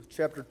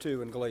chapter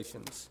 2 in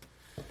Galatians.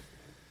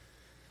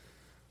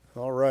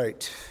 All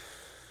right.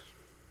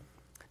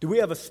 Do we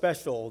have a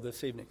special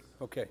this evening?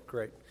 Okay,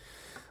 great.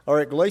 All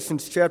right,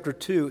 Galatians chapter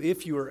 2.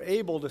 If you are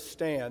able to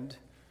stand,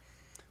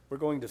 we're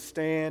going to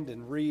stand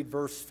and read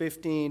verse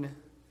 15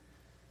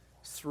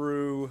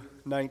 through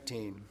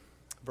 19.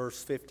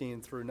 Verse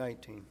 15 through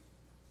 19.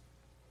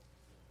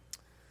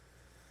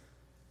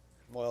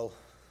 Well,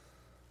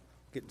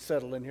 getting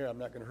settled in here, I'm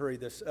not going to hurry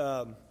this.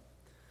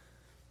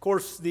 Of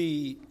course,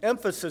 the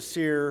emphasis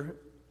here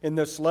in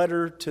this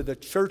letter to the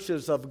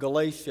churches of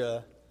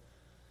Galatia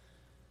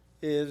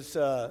is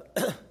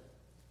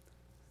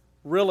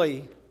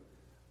really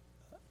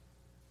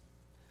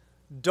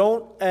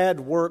don't add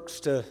works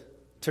to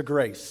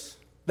grace.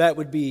 That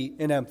would be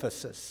an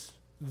emphasis,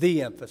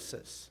 the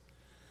emphasis.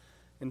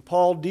 And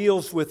Paul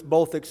deals with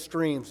both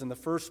extremes. In the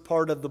first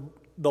part of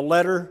the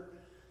letter,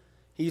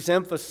 he's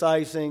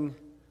emphasizing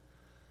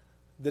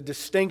the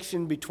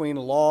distinction between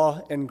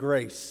law and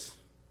grace.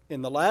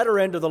 In the latter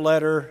end of the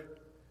letter,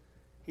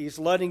 he's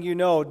letting you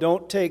know,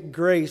 don't take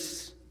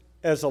grace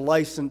as a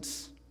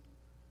license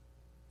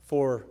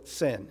for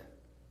sin.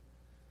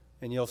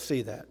 And you'll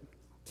see that.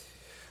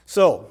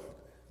 So,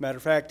 matter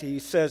of fact, he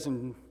says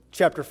in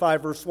chapter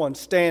 5, verse 1,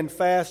 stand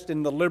fast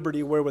in the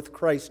liberty wherewith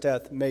Christ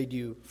hath made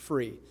you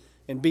free,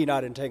 and be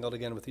not entangled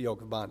again with the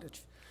yoke of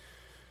bondage.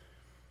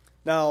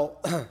 Now,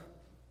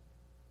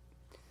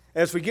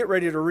 as we get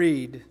ready to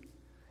read,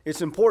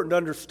 it's important to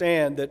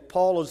understand that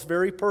Paul is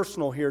very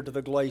personal here to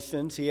the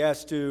Galatians. He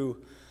has to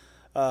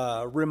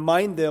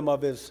remind them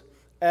of his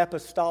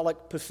apostolic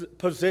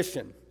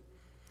position.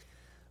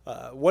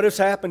 What has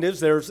happened is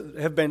there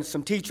have been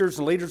some teachers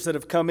and leaders that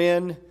have come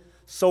in,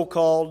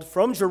 so-called,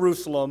 from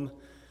Jerusalem,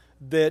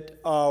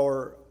 that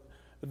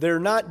they're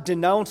not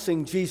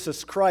denouncing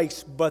Jesus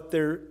Christ, but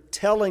they're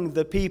telling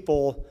the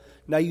people,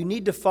 now you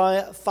need to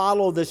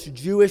follow this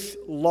Jewish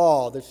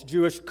law, this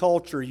Jewish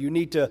culture. You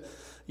need to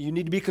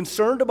be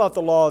concerned about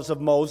the laws of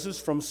Moses,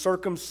 from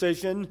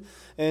circumcision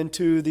and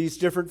to these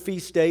different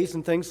feast days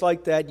and things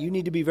like that. You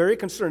need to be very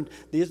concerned.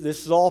 This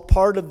is all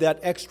part of that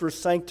extra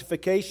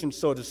sanctification,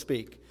 so to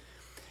speak.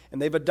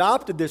 And they've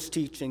adopted this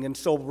teaching. And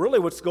so really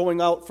what's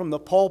going out from the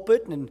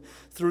pulpit and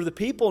through the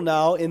people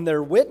now in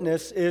their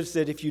witness is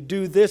that if you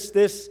do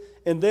this,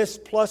 and this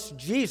plus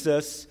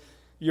Jesus,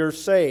 you're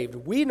saved.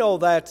 We know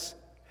that's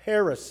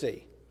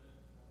heresy.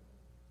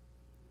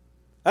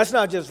 That's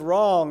not just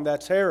wrong,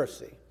 that's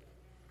heresy.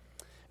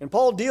 And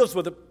Paul deals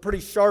with it pretty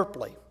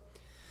sharply.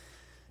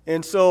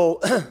 And so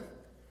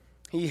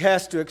he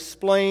has to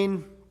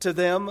explain to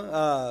them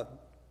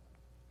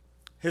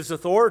his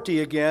authority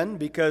again,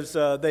 because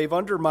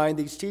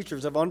these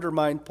teachers have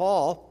undermined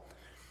Paul.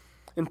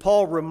 And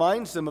Paul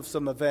reminds them of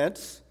some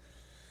events,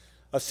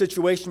 a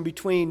situation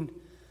between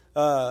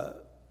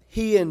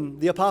he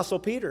and the Apostle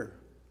Peter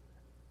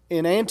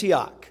in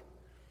Antioch.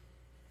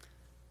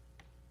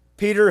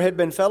 Peter had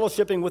been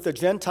fellowshipping with the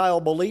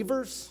Gentile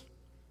believers,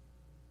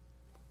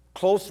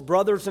 close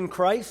brothers in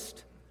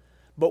Christ.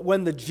 But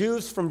when the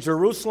Jews from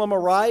Jerusalem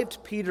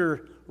arrived,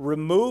 Peter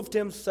removed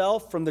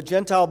himself from the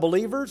Gentile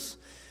believers,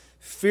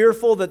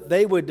 fearful that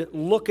they would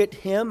look at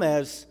him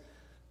as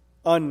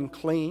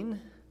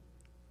unclean.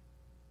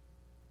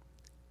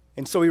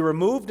 And so he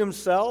removed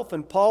himself,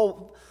 and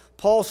Paul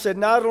said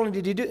not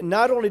only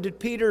did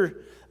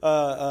Peter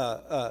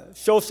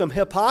show some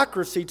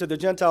hypocrisy to the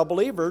Gentile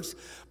believers,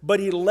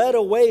 but he led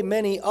away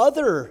many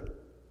other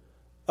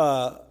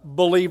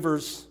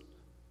believers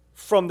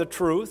from the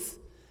truth.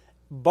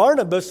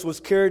 Barnabas was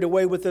carried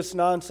away with this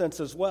nonsense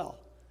as well.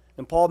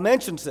 And Paul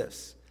mentions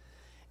this.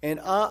 And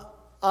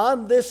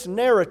on this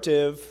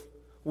narrative,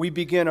 we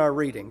begin our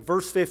reading.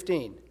 Verse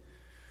 15.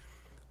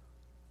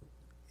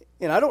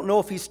 And I don't know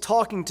if he's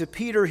talking to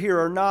Peter here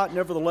or not.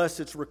 Nevertheless,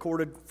 it's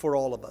recorded for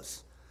all of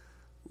us.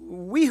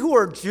 We who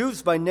are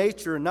Jews by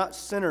nature and not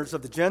sinners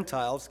of the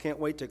Gentiles, can't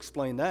wait to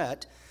explain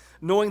that,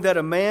 knowing that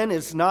a man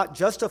is not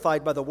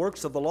justified by the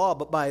works of the law,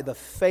 but by the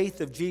faith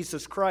of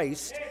Jesus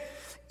Christ,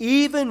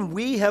 even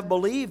we have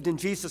believed in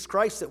Jesus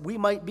Christ that we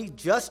might be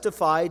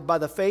justified by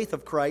the faith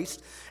of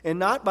Christ and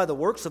not by the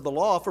works of the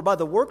law. For by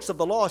the works of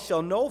the law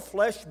shall no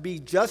flesh be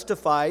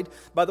justified.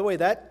 By the way,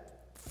 that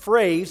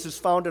phrase is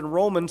found in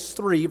Romans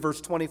 3, verse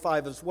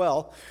 25 as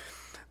well.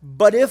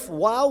 But if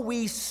while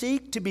we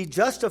seek to be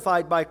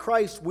justified by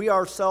Christ, we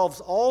ourselves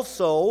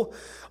also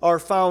are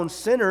found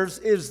sinners,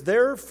 is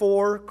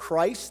therefore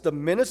Christ the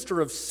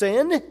minister of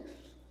sin?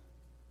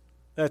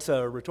 That's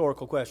a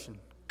rhetorical question.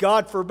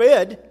 God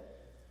forbid.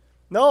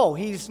 No,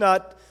 he's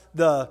not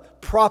the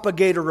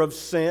propagator of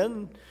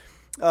sin.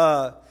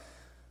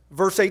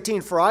 Verse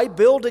 18, for if I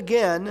build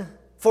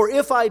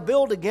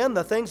again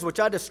the things which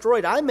I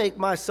destroyed, I make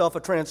myself a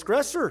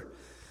transgressor.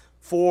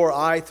 For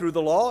I, through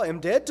the law,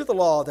 am dead to the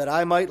law, that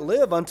I might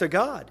live unto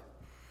God.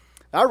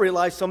 I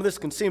realize some of this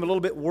can seem a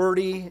little bit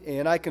wordy,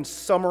 and I can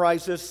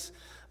summarize this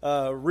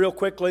real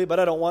quickly, but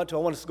I don't want to. I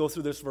want us to go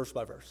through this verse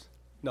by verse.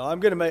 No, I'm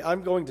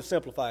going to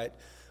simplify it,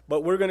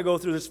 but we're going to go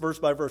through this verse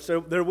by verse.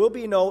 There will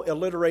be no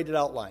alliterated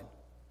outline.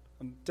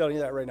 I'm telling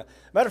you that right now.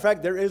 Matter of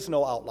fact, there is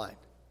no outline.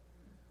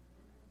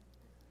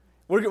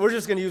 We're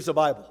just going to use the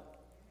Bible.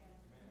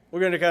 We're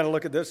going to kind of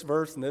look at this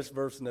verse and this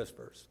verse and this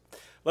verse.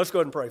 Let's go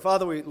ahead and pray.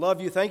 Father, we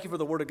love you. Thank you for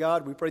the Word of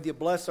God. We pray that you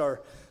bless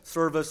our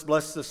service,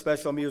 bless the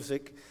special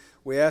music.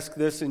 We ask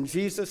this in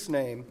Jesus'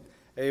 name.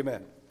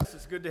 Amen.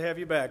 It's good to have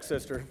you back,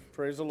 sister.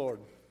 Praise the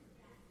Lord.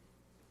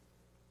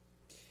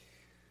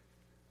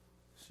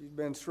 She's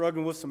been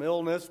struggling with some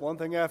illness, one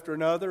thing after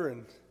another,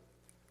 and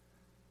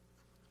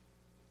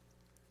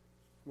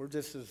we're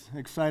just as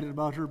excited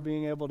about her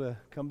being able to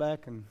come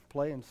back and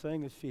play and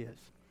sing as she is.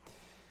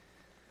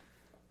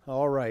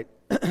 All right.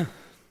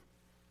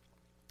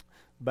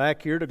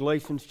 Back here to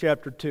Galatians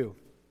chapter 2.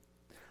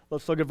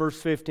 Let's look at verse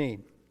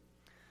 15.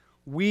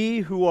 We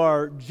who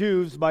are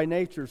Jews by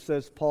nature,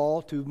 says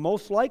Paul, to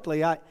most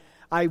likely,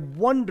 I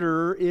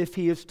wonder if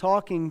he is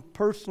talking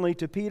personally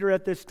to Peter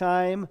at this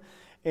time,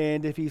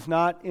 and if he's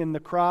not in the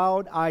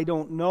crowd, I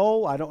don't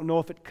know. I don't know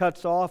if it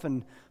cuts off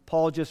and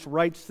Paul just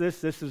writes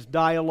this. This is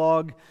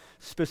dialogue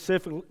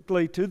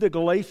specifically to the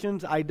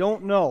Galatians. I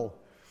don't know.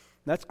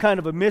 That's kind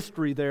of a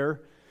mystery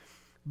there,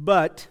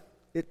 but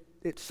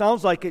it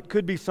sounds like it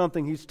could be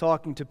something he's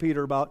talking to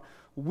Peter about.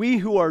 We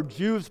who are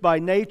Jews by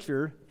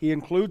nature, he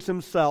includes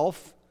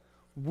himself,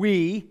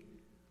 we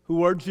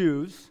who are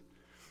Jews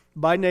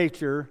by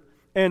nature,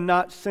 and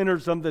not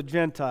sinners of the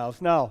Gentiles.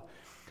 Now,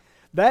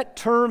 that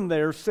term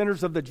there,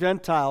 sinners of the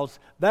Gentiles,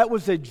 that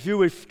was a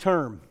Jewish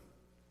term.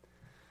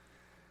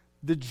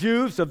 The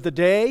Jews of the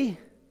day,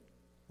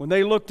 when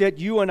they looked at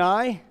you and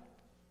I,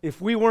 if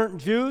we weren't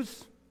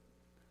Jews,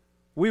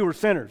 we were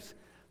sinners.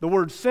 The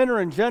word sinner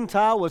and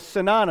Gentile was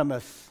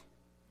synonymous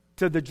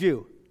to the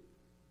Jew.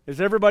 Is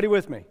everybody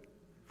with me?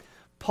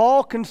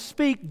 Paul can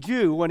speak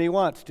Jew when he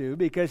wants to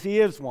because he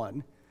is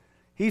one.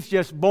 He's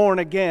just born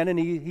again and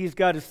he's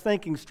got his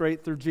thinking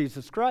straight through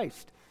Jesus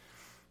Christ.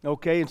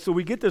 Okay, and so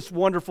we get this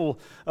wonderful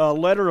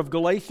letter of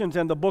Galatians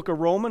and the book of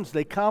Romans.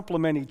 They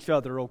complement each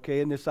other, okay,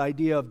 in this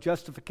idea of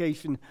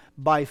justification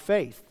by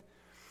faith.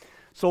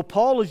 So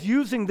Paul is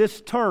using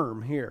this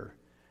term here.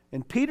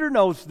 And Peter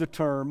knows the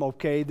term,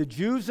 okay? The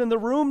Jews in the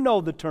room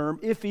know the term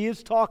if he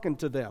is talking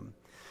to them.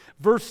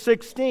 Verse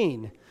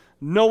 16,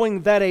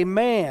 knowing that a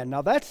man.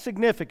 Now that's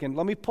significant.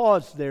 Let me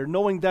pause there.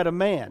 Knowing that a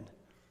man.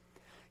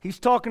 He's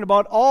talking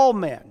about all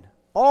men,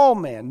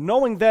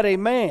 knowing that a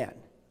man,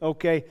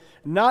 okay?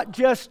 Not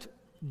just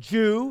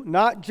Jew,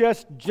 not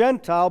just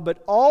Gentile,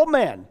 but all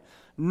men.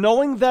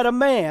 Knowing that a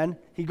man,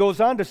 he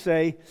goes on to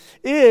say,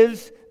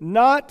 is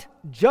not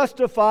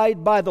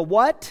justified by the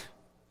what?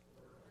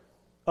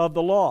 Of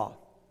the law.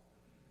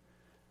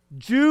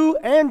 Jew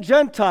and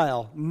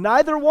Gentile,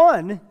 neither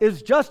one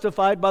is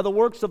justified by the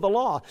works of the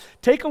law.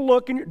 Take a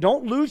look, and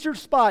don't lose your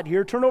spot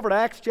here. Turn over to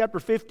Acts chapter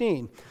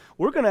 15.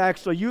 We're going to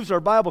actually use our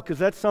Bible because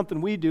that's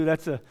something we do.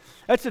 That's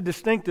a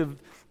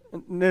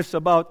distinctiveness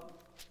about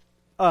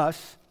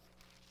us.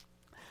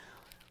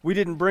 We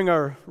didn't bring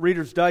our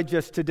Reader's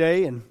Digest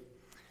today,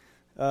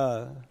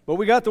 but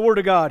we got the Word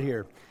of God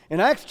here. In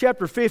Acts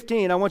chapter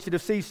 15, I want you to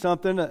see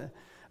something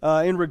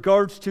in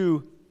regards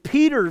to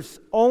Peter's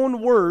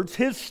own words,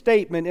 his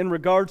statement in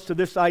regards to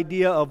this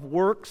idea of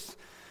works.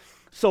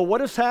 So what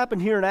has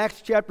happened here in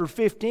Acts chapter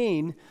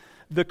 15,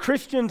 the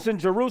Christians in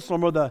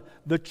Jerusalem, or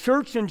the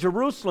church in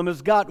Jerusalem,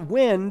 has got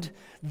wind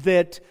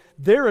that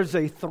there is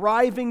a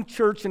thriving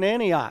church in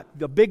Antioch.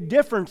 The big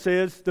difference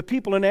is the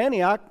people in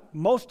Antioch,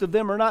 most of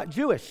them are not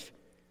Jewish.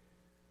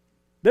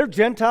 They're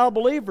Gentile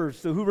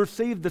believers who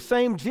received the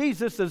same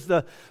Jesus as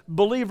the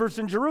believers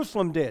in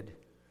Jerusalem did.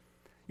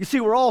 You see,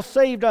 we're all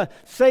saved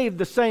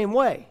the same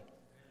way,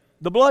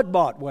 the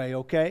blood-bought way,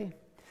 okay?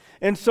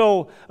 And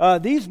so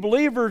these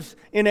believers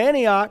in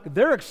Antioch,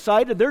 they're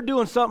excited. They're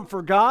doing something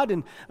for God,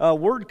 and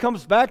word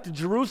comes back to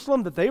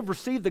Jerusalem that they've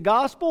received the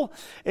gospel.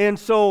 And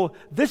so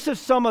this is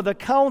some of the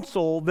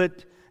counsel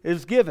that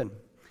is given.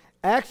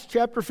 Acts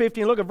chapter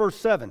 15, look at verse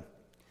 7.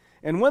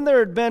 And when there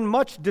had been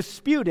much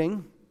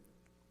disputing,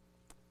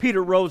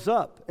 Peter rose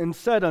up and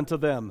said unto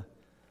them,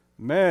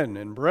 Men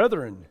and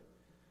brethren,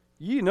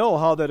 ye know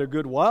how that a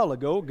good while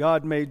ago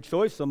God made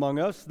choice among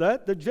us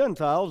that the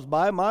Gentiles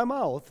by my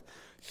mouth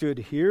should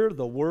hear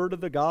the word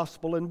of the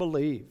gospel and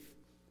believe.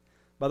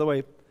 By the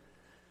way,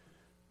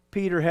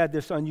 Peter had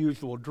this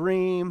unusual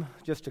dream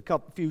just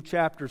a few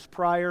chapters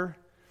prior.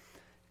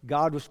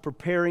 God was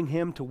preparing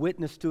him to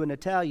witness to an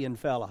Italian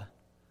fella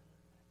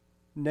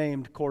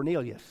named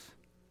Cornelius.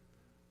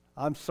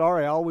 I'm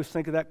sorry, I always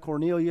think of that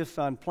Cornelius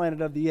on Planet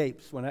of the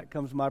Apes when that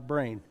comes to my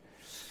brain.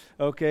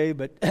 Okay,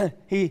 but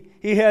he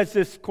has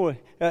this.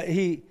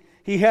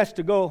 He has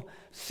to go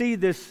see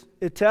this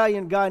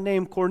Italian guy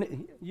named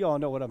Cornelius. You all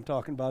know what I'm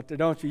talking about,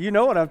 don't you? You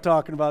know what I'm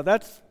talking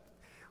about.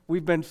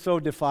 We've been so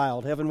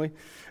defiled, haven't we?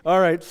 All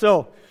right,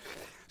 so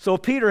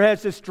Peter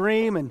has this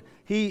dream, and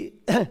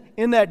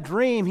in that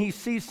dream he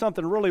sees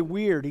something really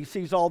weird. He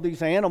sees all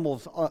these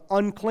animals,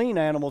 unclean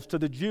animals to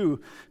the Jew,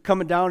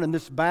 coming down in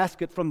this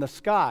basket from the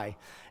sky.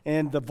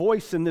 And the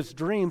voice in this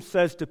dream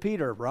says to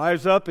Peter,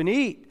 "Rise up and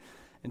eat."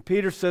 And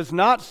Peter says,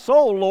 "Not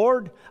so,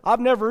 Lord.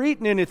 I've never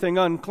eaten anything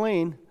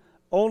unclean.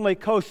 Only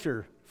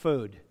kosher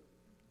food.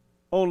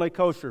 Only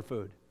kosher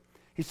food."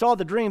 He saw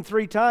the dream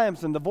 3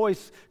 times, and the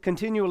voice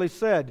continually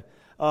said,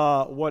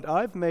 what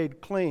I've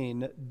made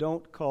clean,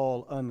 don't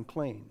call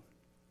unclean.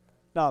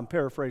 Now, I'm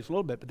paraphrasing a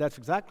little bit, but that's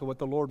exactly what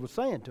the Lord was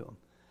saying to him.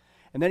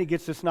 And then he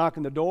gets this knock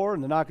on the door,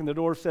 and the knock on the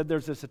door said,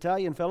 there's this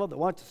Italian fellow that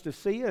wants us to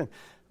see you. And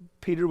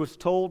Peter was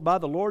told by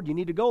the Lord, you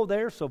need to go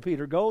there. So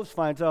Peter goes,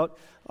 finds out,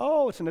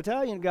 oh, it's an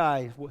Italian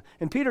guy.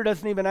 And Peter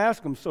doesn't even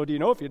ask him, so do you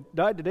know if you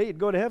died today, you'd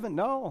go to heaven?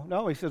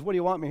 No. He says, what do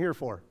you want me here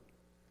for?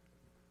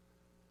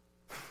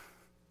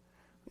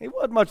 He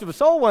wasn't much of a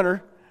soul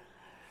winner.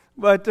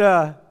 But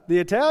the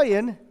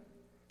Italian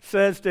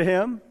says to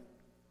him,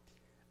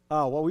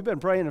 well, we've been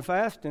praying and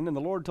fasting, and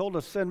the Lord told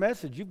us to send a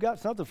message. You've got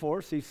something for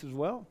us. He says,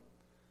 well,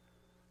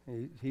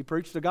 he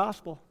preached the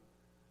gospel.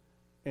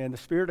 And the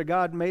Spirit of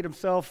God made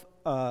himself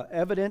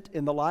evident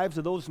in the lives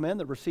of those men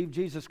that received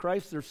Jesus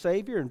Christ, their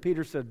Savior. And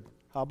Peter said,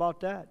 how about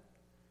that?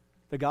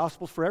 The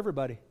gospel's for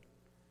everybody.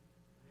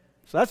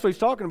 So that's what he's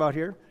talking about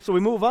here. So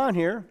we move on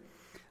here.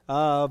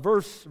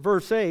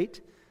 Verse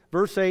 8.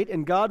 Verse 8,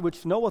 and God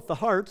which knoweth the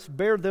hearts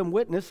bare them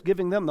witness,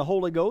 giving them the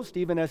Holy Ghost,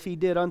 even as he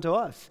did unto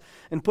us,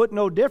 and put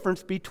no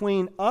difference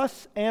between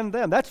us and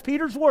them. That's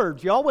Peter's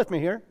words. Y'all with me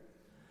here?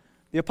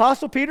 The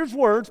Apostle Peter's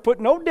words put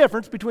no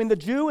difference between the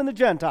Jew and the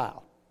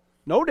Gentile.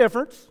 No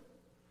difference.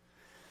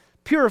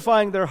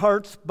 Purifying their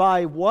hearts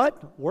by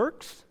what?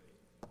 Works?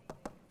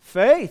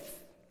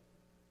 Faith.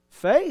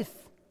 Faith.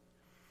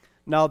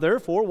 Now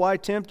therefore, why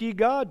tempt ye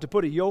God to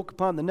put a yoke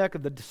upon the neck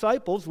of the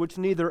disciples, which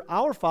neither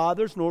our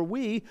fathers nor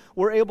we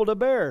were able to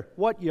bear?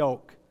 What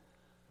yoke?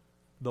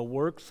 The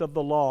works of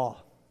the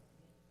law.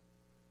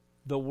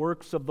 The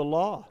works of the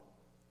law.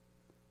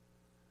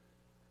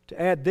 To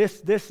add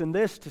this, and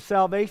this to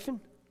salvation,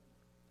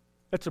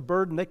 that's a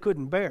burden they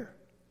couldn't bear.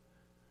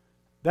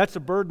 That's a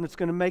burden that's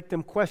going to make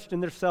them question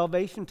their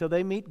salvation until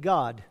they meet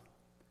God.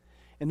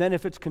 And then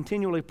if it's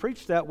continually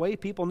preached that way,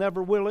 people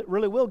never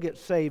really will get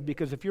saved,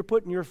 because if you're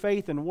putting your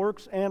faith in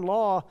works and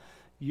law,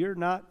 you're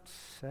not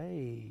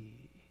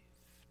saved.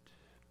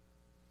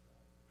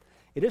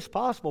 It is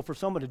possible for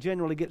someone to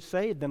genuinely get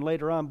saved and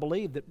later on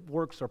believe that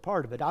works are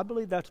part of it. I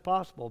believe that's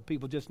possible.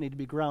 People just need to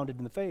be grounded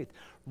in the faith,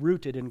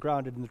 rooted and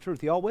grounded in the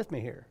truth. You all with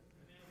me here?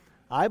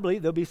 I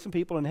believe there'll be some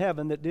people in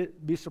heaven that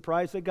did be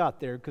surprised they got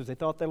there because they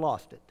thought they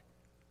lost it.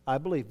 I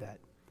believe that.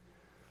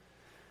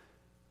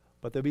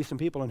 But there'll be some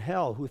people in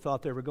hell who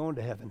thought they were going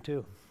to heaven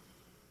too.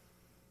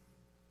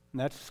 And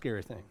that's a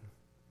scary thing.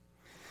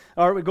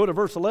 All right, we go to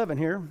verse 11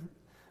 here.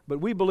 But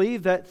we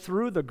believe that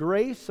through the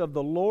grace of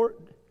the Lord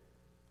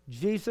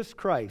Jesus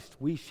Christ,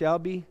 we shall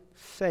be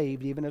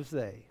saved even as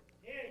they.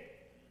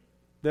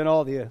 Then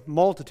all the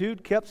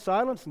multitude kept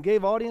silence and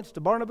gave audience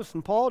to Barnabas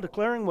and Paul,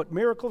 declaring what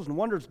miracles and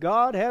wonders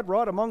God had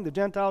wrought among the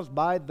Gentiles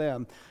by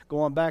them.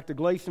 Going back to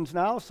Galatians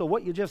now. So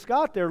what you just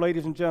got there,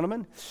 ladies and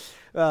gentlemen,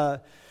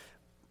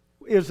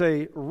 is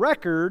a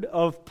record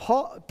of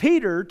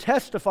Peter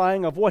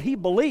testifying of what he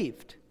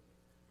believed.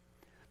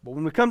 But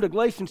when we come to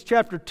Galatians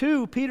chapter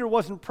 2, Peter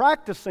wasn't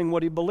practicing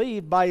what he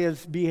believed by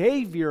his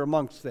behavior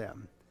amongst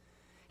them.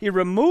 He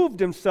removed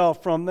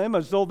himself from them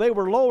as though they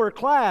were lower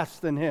class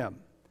than him.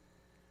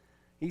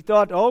 He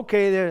thought,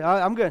 okay,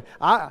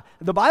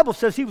 the Bible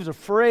says he was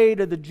afraid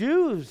of the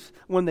Jews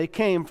when they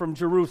came from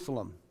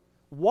Jerusalem.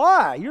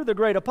 Why? You're the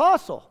great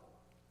apostle.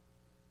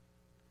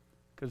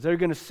 Because they're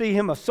going to see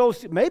him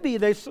associate. Maybe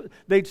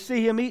they'd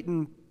see him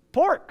eating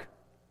pork.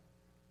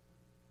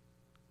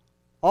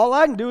 All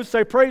I can do is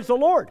say, praise the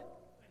Lord.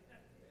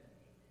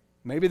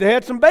 Maybe they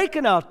had some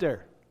bacon out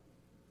there.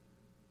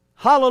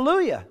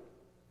 Hallelujah.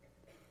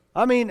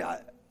 I mean,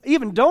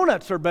 even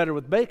donuts are better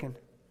with bacon.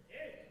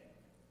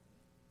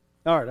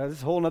 All right,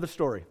 that's a whole other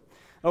story.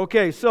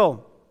 Okay,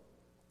 so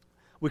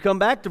we come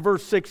back to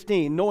verse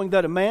 16. Knowing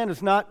that a man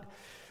is not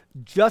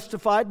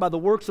justified by the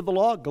works of the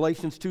law,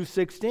 Galatians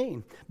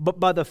 2:16, but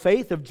by the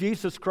faith of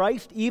Jesus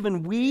Christ,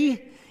 even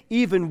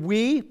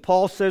we,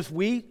 Paul says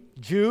we,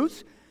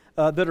 Jews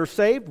that are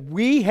saved,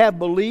 we have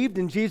believed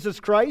in Jesus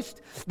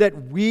Christ,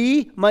 that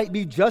we might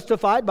be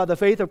justified by the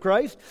faith of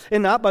Christ,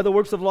 and not by the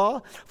works of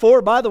law.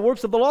 For by the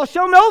works of the law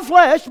shall no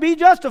flesh be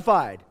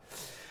justified.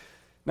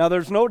 Now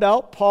there's no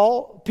doubt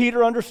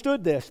Peter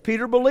understood this.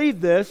 Peter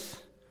believed this.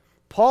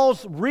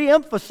 Paul's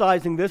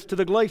re-emphasizing this to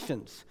the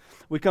Galatians.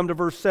 We come to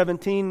verse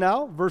 17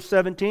 now. Verse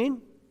 17.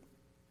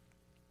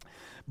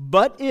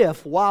 But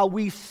if, while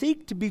we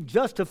seek to be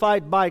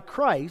justified by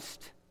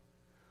Christ,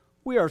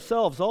 we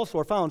ourselves also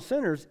are found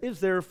sinners,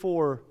 is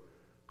therefore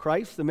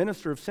Christ the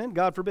minister of sin?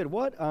 God forbid.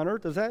 What on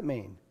earth does that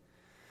mean?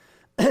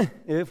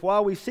 If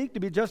while we seek to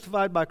be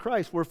justified by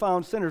Christ, we're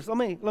found sinners. Let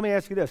me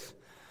ask you this.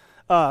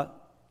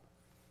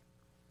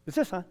 Is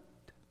this on?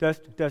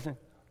 Testing.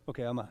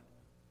 Okay, I'm on.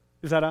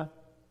 Is that on?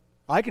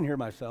 I can hear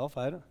myself.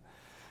 I don't.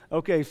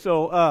 Okay,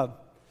 so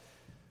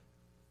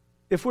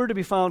if we're to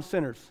be found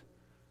sinners,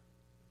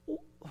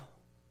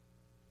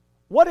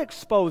 what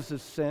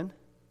exposes sin?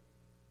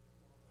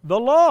 The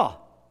law.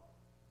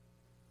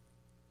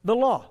 The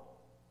law.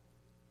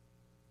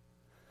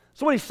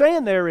 So what he's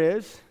saying there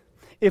is,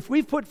 if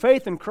we've put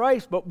faith in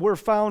Christ but we're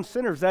found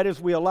sinners, that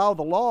is, we allow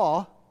the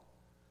law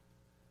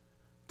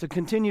to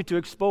continue to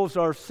expose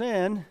our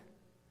sin,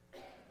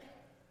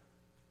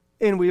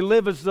 and we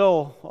live as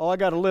though, I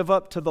got to live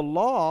up to the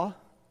law.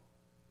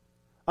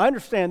 I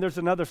understand there's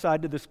another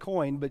side to this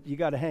coin, but you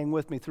got to hang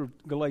with me through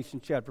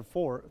Galatians chapter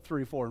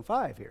 3, 4, and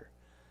 5 here.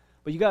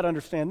 But you got to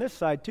understand this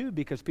side too,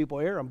 because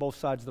people err on both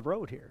sides of the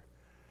road here.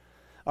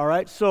 All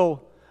right,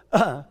 so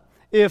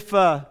if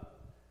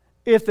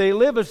they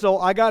live as though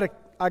I got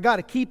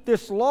to keep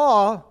this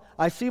law,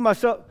 I see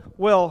myself.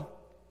 Well,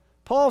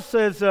 Paul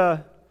says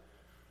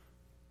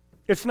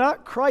it's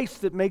not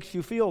Christ that makes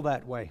you feel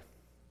that way.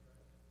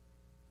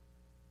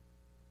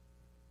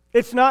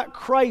 It's not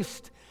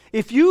Christ.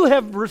 If you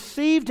have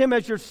received Him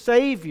as your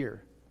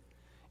Savior,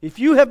 if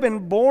you have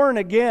been born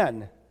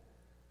again,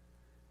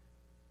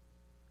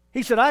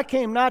 He said, I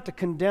came not to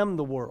condemn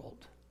the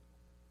world,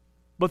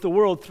 but the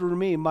world through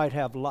me might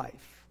have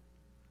life.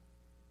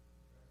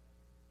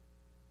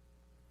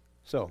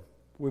 So,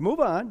 we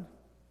move on.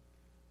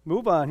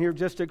 Move on here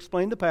just to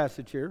explain the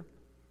passage here.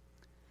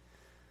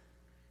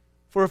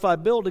 For if I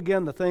build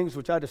again the things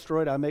which I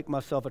destroyed, I make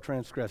myself a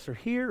transgressor.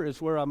 Here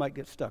is where I might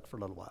get stuck for a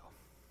little while.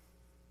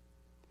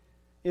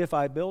 If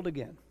I build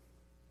again.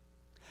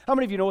 How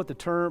many of you know what the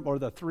term, or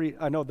the three,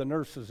 I know the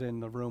nurses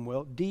in the room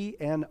will,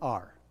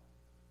 DNR.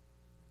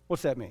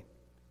 What's that mean?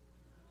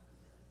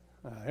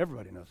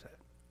 Everybody knows that.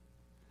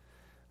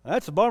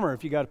 That's a bummer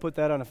if you got to put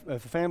that on, if a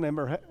family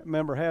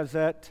member has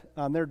that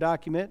on their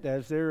document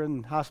as they're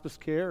in hospice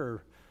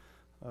care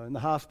or in the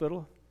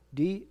hospital.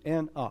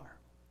 DNR.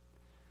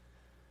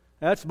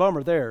 That's a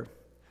bummer there.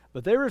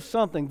 But there is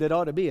something that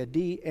ought to be a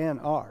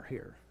DNR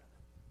here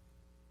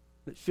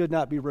that should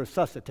not be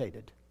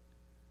resuscitated.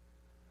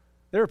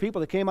 There are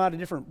people that came out of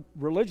different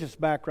religious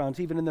backgrounds,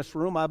 even in this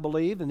room, I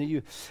believe, and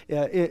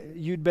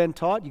you'd been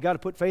taught you got to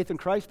put faith in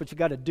Christ, but you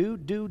got to do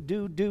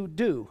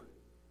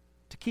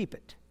to keep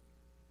it.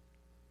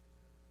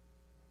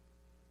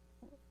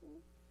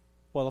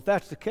 Well, if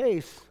that's the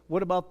case,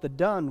 what about the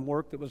done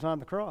work that was on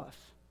the cross?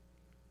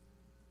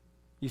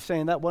 You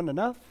saying that wasn't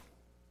enough?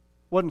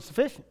 Wasn't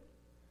sufficient?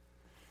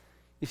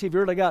 You see, if you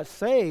really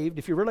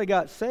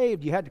got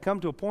saved, you had to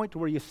come to a point to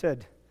where you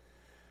said,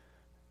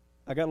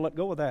 I got to let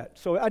go of that.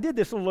 So I did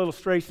this little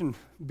illustration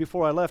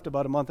before I left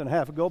about a month and a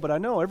half ago, but I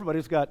know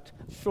everybody's got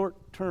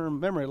short-term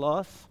memory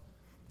loss.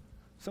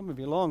 Some of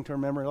you long-term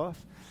memory loss.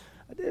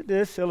 I did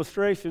this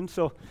illustration.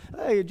 So,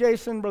 hey,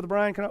 Jason, Brother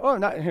Brian,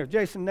 not here.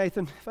 Jason,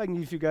 Nathan, if I can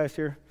use you guys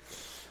here.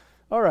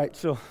 All right,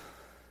 so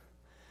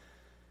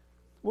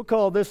we'll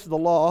call this the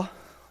law.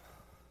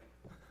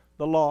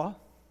 The law.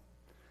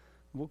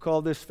 We'll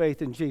call this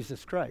faith in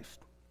Jesus Christ.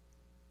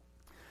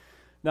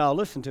 Now,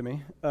 listen to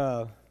me.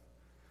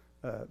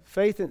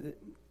 Faith in...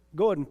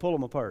 Go ahead and pull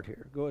them apart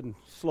here. Go ahead and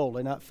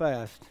slowly, not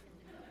fast.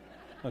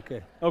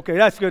 Okay,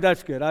 that's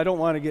good. I don't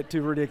want to get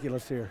too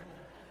ridiculous here.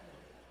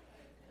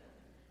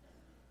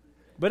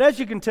 But as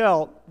you can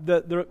tell,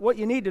 what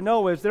you need to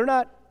know is they're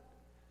not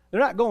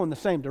going the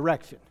same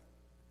direction.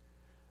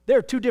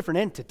 They're two different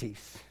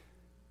entities.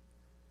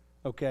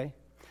 Okay?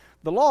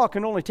 The law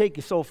can only take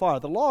you so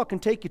far. The law can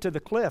take you to the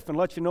cliff and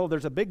let you know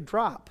there's a big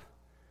drop.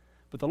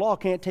 But the law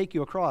can't take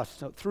you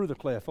across through the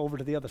cliff over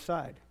to the other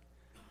side.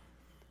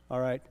 All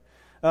right?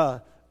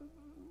 The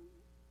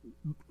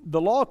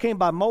law came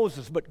by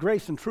Moses, but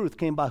grace and truth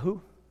came by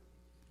who?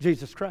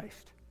 Jesus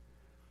Christ.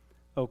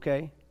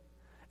 Okay?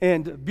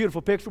 And a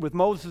beautiful picture with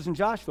Moses and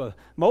Joshua.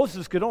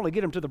 Moses could only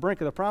get him to the brink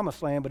of the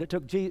promised land, but it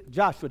took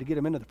Joshua to get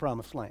him into the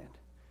promised land.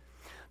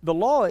 The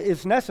law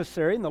is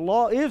necessary, and the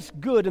law is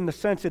good in the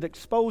sense it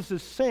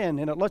exposes sin,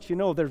 and it lets you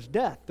know there's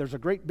death. There's a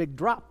great big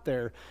drop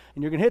there,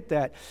 and you're going to hit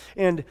that.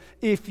 And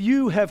if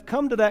you have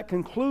come to that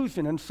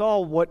conclusion and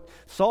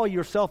saw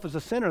yourself as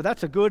a sinner,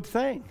 that's a good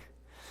thing.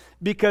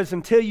 Because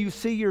until you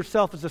see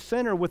yourself as a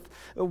sinner with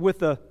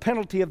the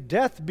penalty of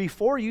death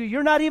before you,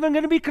 you're not even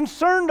going to be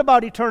concerned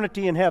about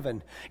eternity in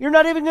heaven. You're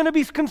not even going to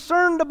be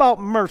concerned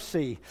about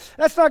mercy.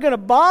 That's not going to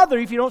bother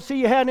you if you don't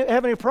see you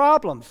have any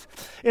problems.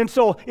 And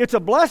so it's a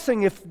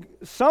blessing if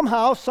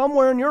somehow,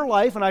 somewhere in your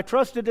life, and I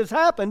trust it has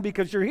happened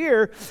because you're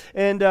here,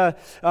 and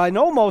I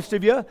know most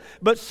of you,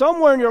 but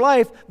somewhere in your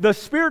life, the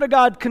Spirit of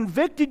God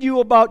convicted you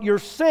about your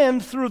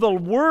sins through the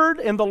Word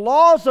and the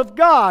laws of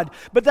God.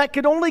 But that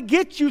could only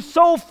get you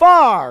so far.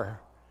 And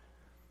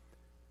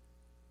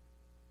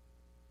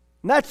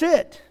that's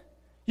it.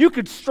 You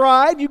could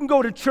strive, you can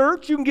go to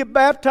church, you can get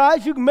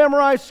baptized, you can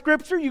memorize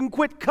Scripture, you can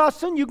quit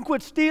cussing, you can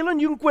quit stealing,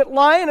 you can quit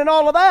lying and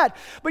all of that,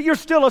 but you're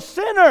still a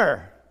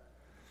sinner.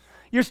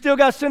 You still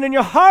got sin in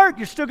your heart.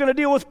 You're still going to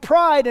deal with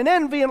pride and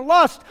envy and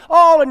lust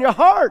all in your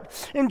heart.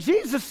 And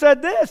Jesus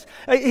said this.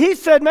 He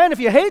said, man, if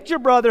you hate your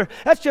brother,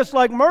 that's just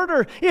like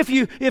murder. If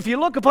you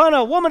look upon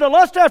a woman to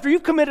lust after,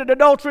 you've committed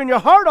adultery in your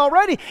heart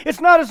already.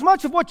 It's not as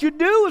much of what you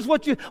do as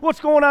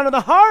what's going on in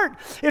the heart.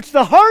 It's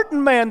the heart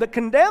in man that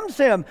condemns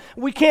him.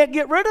 We can't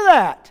get rid of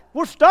that.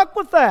 We're stuck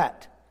with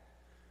that.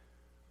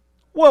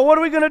 Well, what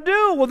are we going to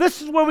do? Well,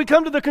 this is where we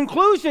come to the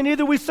conclusion.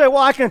 Either we say,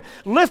 well, I can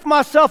lift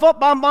myself up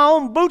by my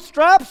own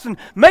bootstraps and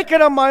make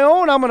it on my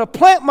own. I'm going to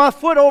plant my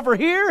foot over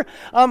here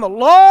on the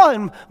law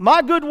and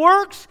my good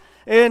works.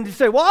 And you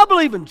say, well, I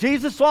believe in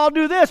Jesus, so I'll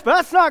do this. But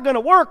that's not going to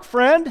work,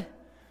 friend.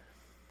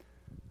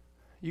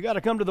 You got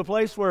to come to the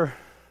place where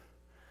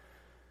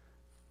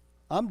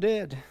I'm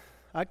dead.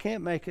 I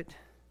can't make it.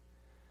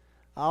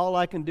 All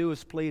I can do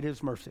is plead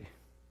His mercy.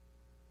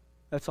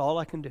 That's all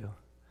I can do.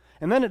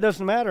 And then it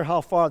doesn't matter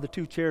how far the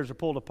two chairs are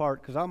pulled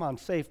apart, because I'm on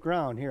safe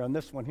ground here on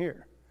this one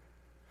here.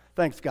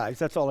 Thanks, guys.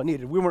 That's all I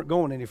needed. We weren't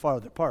going any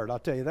farther apart, I'll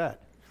tell you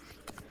that.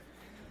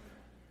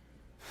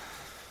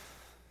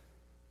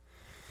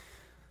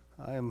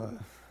 I am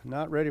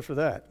not ready for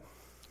that.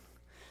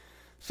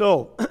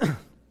 So,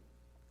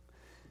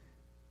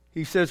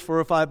 he says, for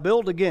if I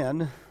build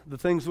again the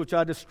things which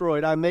I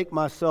destroyed, I make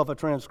myself a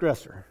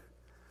transgressor.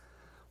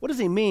 What does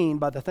he mean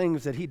by the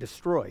things that he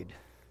destroyed?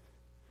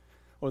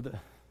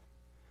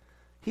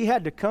 He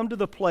had to come to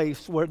the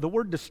place where the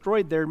word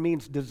destroyed there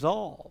means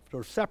dissolved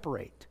or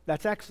separate.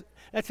 That's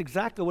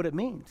exactly what it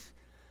means.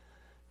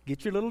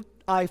 Get your little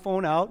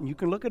iPhone out and you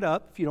can look it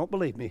up if you don't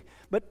believe me.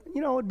 But,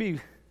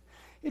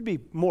 it'd be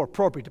more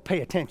appropriate to pay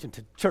attention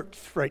to church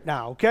right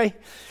now, okay?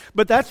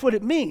 But that's what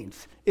it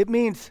means. It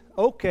means,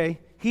 okay,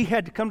 he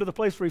had to come to the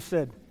place where he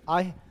said,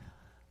 I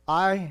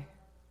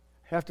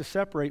have to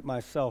separate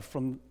myself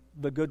from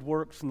the good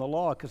works and the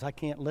law because I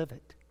can't live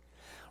it.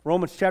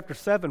 Romans chapter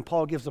 7,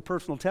 Paul gives a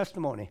personal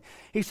testimony.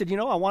 He said,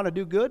 I want to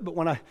do good, but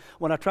when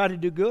I try to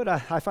do good,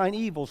 I find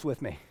evils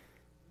with me.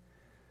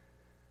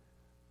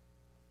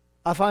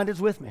 I find it's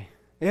with me.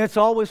 It's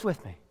always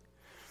with me.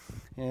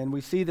 And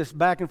we see this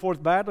back and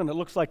forth battle, and it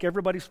looks like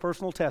everybody's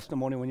personal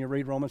testimony when you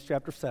read Romans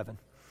chapter 7.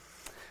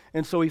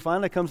 And so he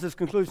finally comes to this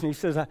conclusion. He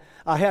says,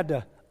 I had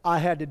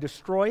to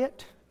destroy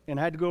it, and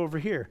I had to go over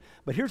here.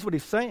 But here's what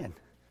he's saying.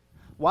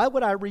 Why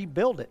would I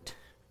rebuild it?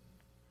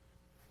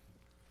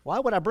 Why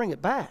would I bring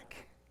it back?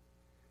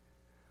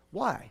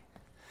 Why?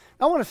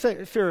 I want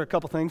to share a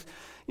couple things.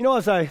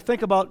 As I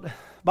think about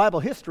Bible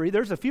history,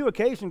 there's a few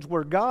occasions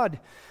where God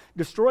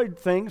destroyed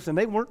things and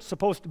they weren't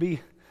supposed to be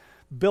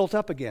built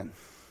up again.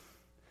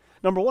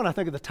 Number one, I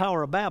think of the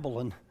Tower of Babel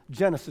in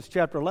Genesis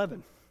chapter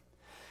 11.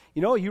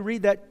 You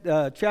read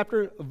that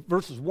chapter,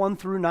 verses 1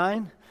 through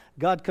 9.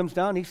 God comes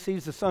down, he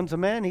sees the sons of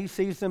men, he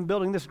sees them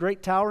building this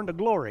great tower into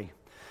glory.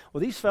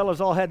 Well, these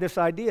fellows all had this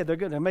idea they're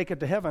going to make it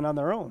to heaven on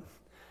their own.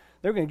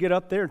 They're going to get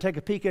up there and take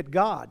a peek at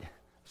God.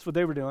 That's what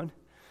they were doing.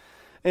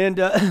 And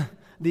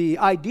the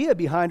idea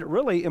behind it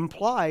really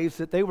implies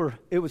that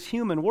it was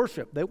human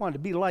worship. They wanted to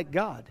be like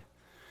God.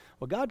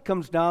 Well, God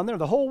comes down there.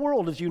 The whole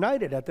world is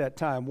united at that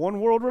time.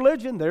 One world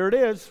religion, there it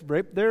is,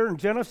 right there in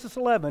Genesis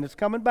 11. It's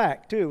coming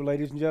back too,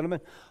 ladies and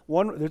gentlemen.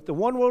 The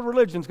one world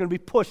religion is going to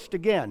be pushed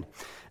again.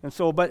 And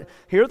so, but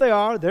here they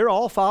are. They're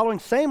all following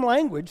same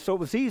language, so it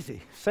was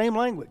easy. Same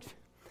language.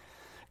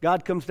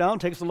 God comes down,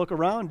 takes a look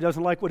around,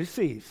 doesn't like what he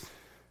sees.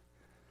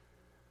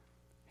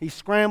 He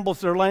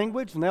scrambles their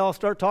language, and they all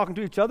start talking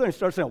to each other, and he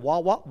starts saying,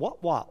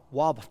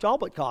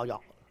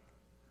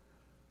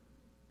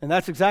 and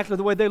that's exactly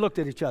the way they looked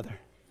at each other.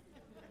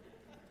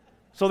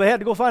 So they had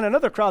to go find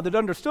another crowd that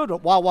understood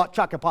what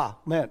chakapa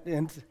meant.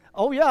 And,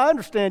 oh yeah, I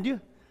understand you.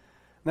 And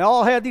they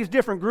all had these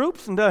different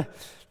groups, and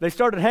they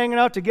started hanging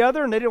out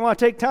together, and they didn't want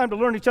to take time to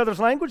learn each other's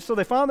language, so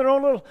they found their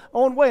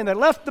own way, and they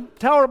left the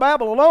Tower of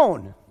Babel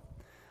alone.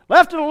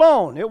 Left it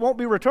alone. It won't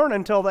be returning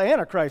until the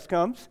Antichrist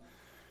comes.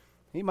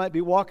 He might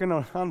be walking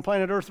on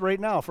planet Earth right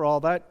now for all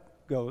that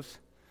goes.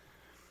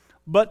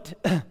 But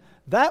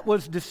that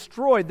was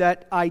destroyed,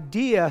 that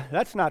idea.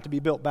 That's not to be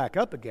built back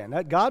up again.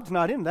 God's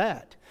not in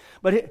that.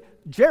 But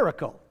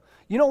Jericho,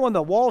 when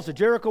the walls of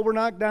Jericho were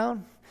knocked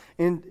down?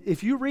 And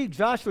if you read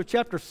Joshua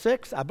chapter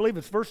 6, I believe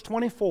it's verse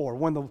 24,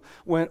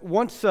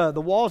 once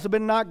the walls have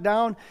been knocked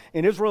down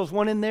and Israel's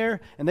went in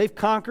there and they've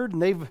conquered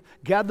and they've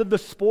gathered the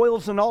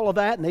spoils and all of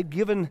that and they've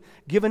given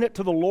it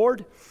to the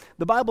Lord,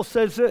 the Bible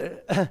says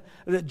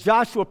that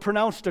Joshua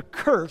pronounced a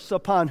curse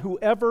upon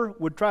whoever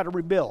would try to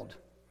rebuild.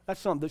 That's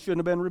something that shouldn't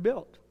have been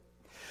rebuilt.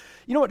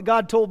 You know what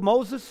God told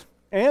Moses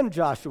and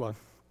Joshua?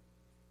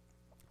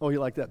 Oh, you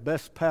like that?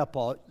 Best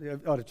Papa. I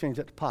ought to change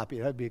that to Poppy.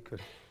 That'd be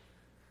good.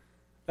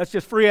 That's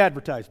just free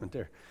advertisement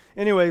there.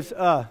 Anyways,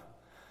 got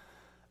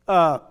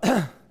my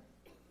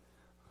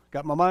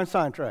mind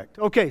sidetracked.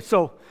 Okay,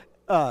 so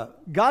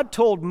God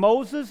told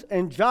Moses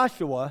and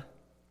Joshua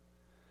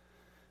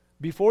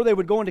before they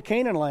would go into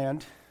Canaan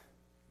land,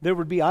 there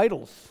would be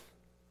idols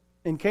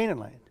in Canaan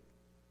land.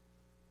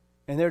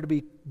 And they're to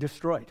be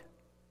destroyed,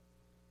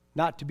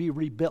 not to be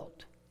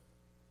rebuilt,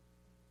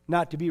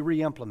 not to be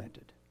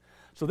re-implemented.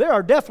 So there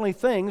are definitely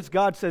things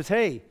God says,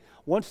 hey,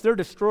 once they're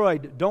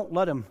destroyed, don't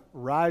let them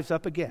rise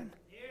up again.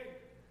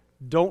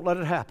 Don't let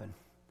it happen.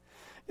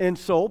 And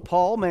so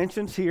Paul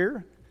mentions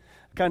here,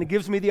 kind of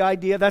gives me the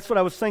idea, that's what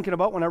I was thinking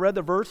about when I read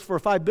the verse, for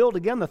if I build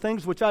again the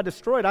things which I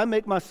destroyed, I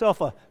make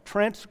myself a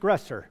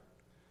transgressor.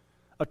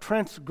 A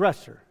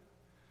transgressor.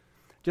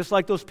 Just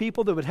like those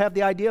people that would have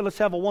the idea, let's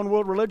have a one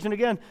world religion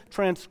again,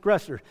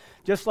 transgressor.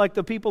 Just like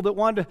the people that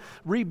wanted to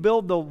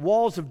rebuild the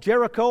walls of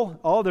Jericho,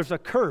 oh, there's a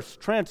curse,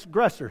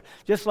 transgressor.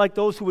 Just like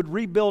those who would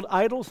rebuild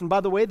idols, and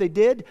by the way, they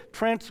did,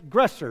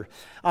 transgressor.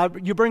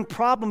 You bring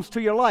problems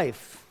to your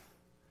life.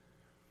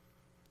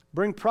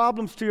 bring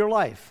problems to your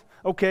life.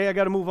 Okay, I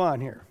got to move on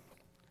here.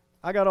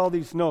 I got all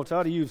these notes. I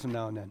ought to use them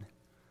now and then.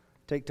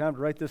 Take time to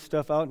write this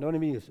stuff out and don't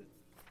even use it.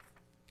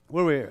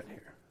 Where are we at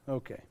here?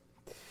 Okay.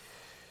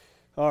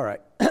 All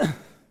right.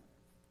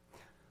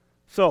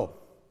 So,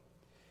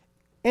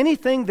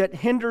 anything that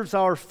hinders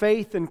our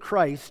faith in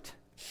Christ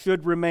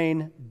should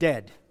remain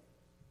dead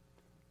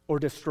or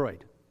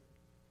destroyed.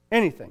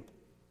 Anything.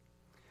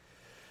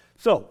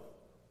 So,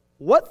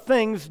 what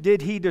things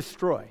did he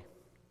destroy?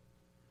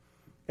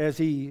 As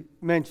he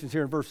mentions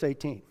here in verse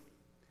 18.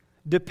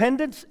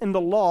 Dependence in the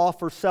law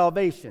for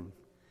salvation.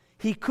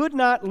 He could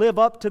not live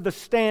up to the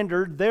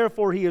standard,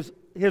 therefore his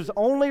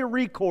only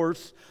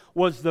recourse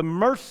was the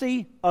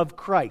mercy of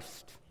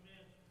Christ.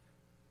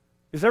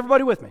 Is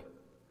everybody with me?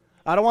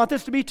 I don't want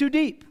this to be too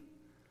deep.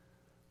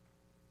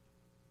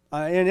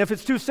 And if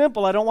it's too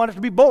simple, I don't want it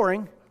to be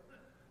boring.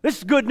 This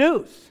is good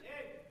news.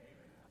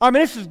 I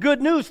mean, this is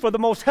good news for the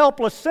most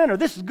helpless sinner.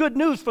 This is good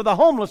news for the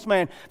homeless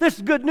man. This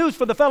is good news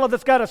for the fellow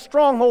that's got a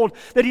stronghold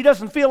that he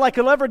doesn't feel like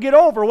he'll ever get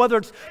over, whether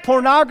it's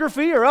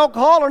pornography or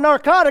alcohol or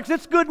narcotics.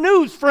 It's good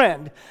news,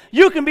 friend.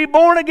 You can be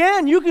born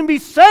again. You can be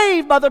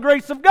saved by the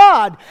grace of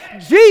God.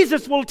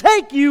 Jesus will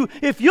take you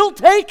if you'll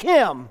take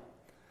Him.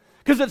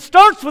 Because it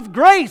starts with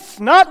grace,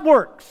 not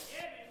works.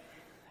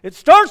 It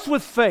starts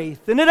with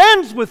faith, and it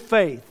ends with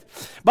faith.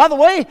 By the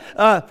way,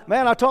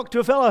 I talked to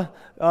a fellow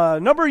a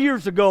number of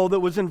years ago that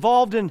was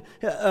involved in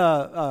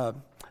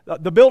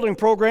the building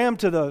program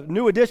to the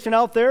new addition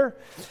out there.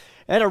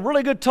 I had a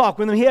really good talk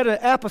with him. He had an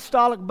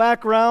apostolic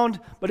background,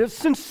 but a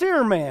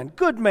sincere man,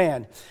 good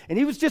man. And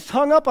he was just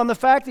hung up on the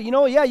fact that, you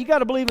got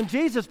to believe in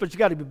Jesus, but you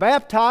got to be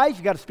baptized,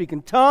 you got to speak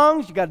in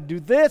tongues, you got to do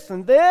this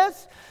and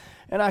this.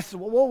 And I said,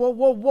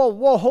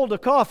 whoa, hold the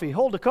coffee.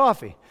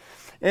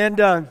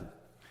 And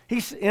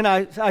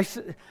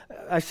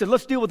I said,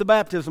 let's deal with the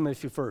baptism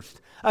issue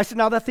first. I said,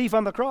 now that thief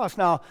on the cross,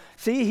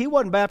 he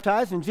wasn't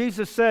baptized, and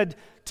Jesus said,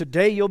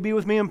 today you'll be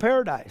with me in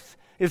paradise.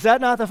 Is that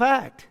not the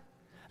fact?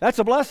 That's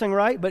a blessing,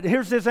 right? But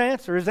here's his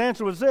answer. His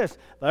answer was this: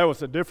 that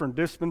was a different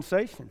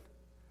dispensation.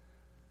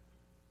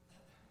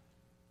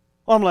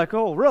 I'm like,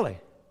 oh, really?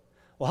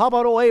 Well, how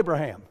about old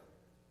Abraham?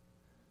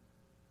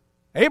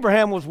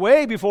 Abraham was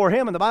way before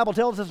him, and the Bible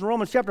tells us in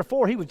Romans chapter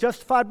 4, he was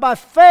justified by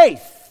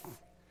faith.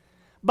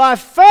 By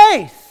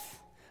faith,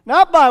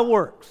 not by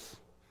works.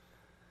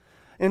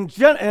 In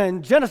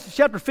Genesis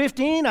chapter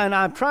 15, and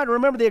I'm trying to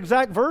remember the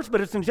exact verse,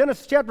 but it's in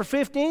Genesis chapter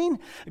 15,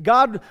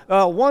 God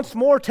once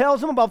more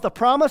tells him about the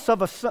promise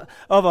of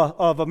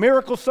a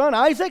miracle son,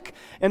 Isaac,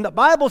 and the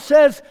Bible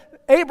says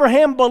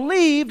Abraham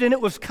believed and it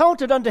was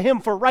counted unto him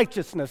for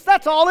righteousness.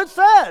 That's all it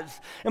says.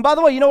 And by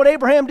the way, you know what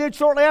Abraham did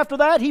shortly after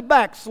that? He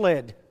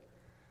backslid.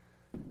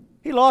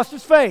 He lost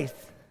his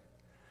faith.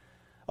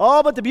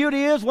 Oh, but the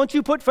beauty is, once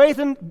you put faith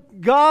in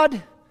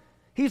God,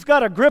 He's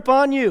got a grip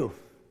on you.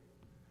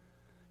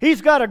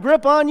 He's got a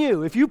grip on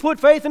you. If you put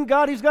faith in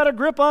God, He's got a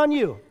grip on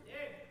you.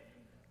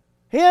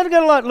 He ain't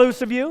going to let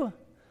loose of you.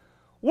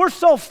 We're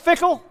so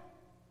fickle.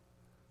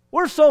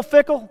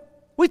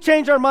 We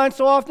change our minds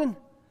so often.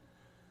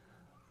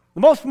 The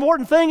most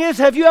important thing is,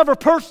 have you ever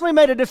personally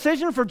made a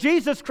decision for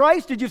Jesus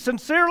Christ? Did you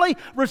sincerely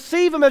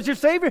receive Him as your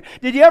Savior?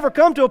 Did you ever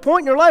come to a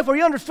point in your life where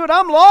you understood,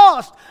 I'm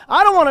lost.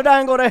 I don't want to die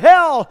and go to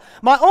hell.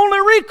 My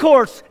only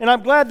recourse, and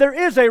I'm glad there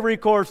is a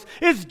recourse,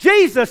 is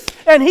Jesus.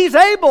 And He's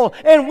able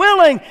and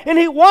willing, and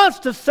He wants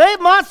to save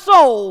my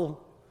soul.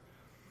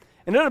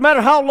 And it doesn't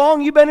matter how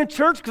long you've been in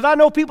church, because I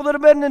know people that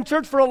have been in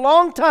church for a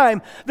long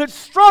time that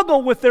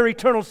struggle with their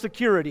eternal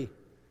security.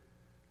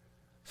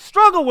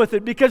 Struggle with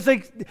it because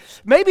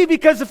maybe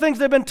because of things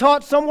they've been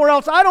taught somewhere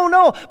else. I don't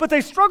know. But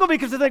they struggle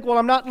because they think, well,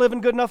 I'm not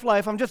living good enough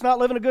life. I'm just not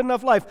living a good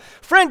enough life.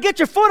 Friend, get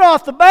your foot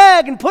off the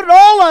bag and put it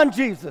all on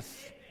Jesus.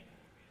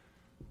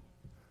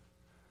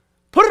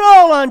 Put it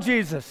all on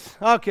Jesus.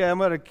 Okay, I'm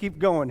going to keep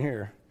going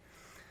here.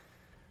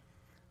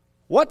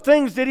 What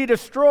things did He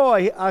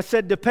destroy? I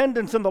said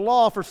dependence in the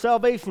law for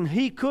salvation.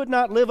 He could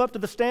not live up to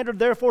the standard.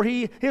 Therefore,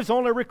 his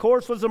only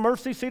recourse was the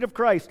mercy seat of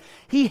Christ.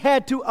 He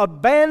had to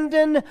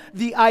abandon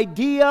the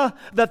idea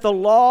that the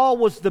law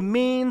was the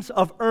means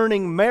of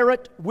earning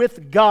merit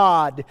with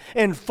God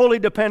and fully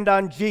depend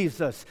on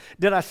Jesus.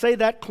 Did I say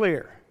that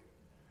clear?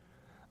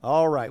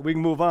 All right, we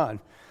can move on.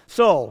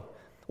 So,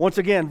 once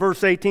again,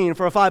 verse 18,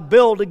 for if I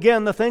build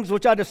again the things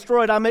which I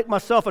destroyed, I make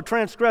myself a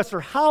transgressor.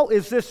 How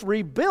is this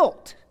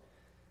rebuilt?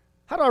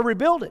 How do I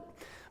rebuild it?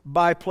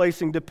 By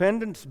placing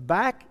dependence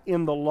back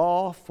in the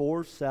law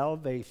for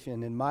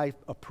salvation and my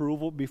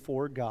approval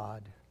before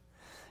God.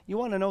 You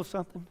want to know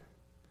something?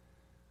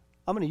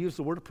 I'm going to use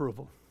the word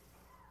approval.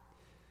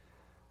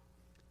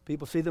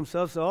 People see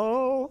themselves,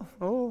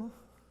 oh,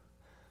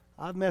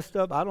 I've messed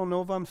up. I don't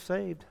know if I'm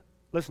saved.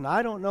 Listen,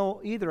 I don't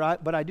know either,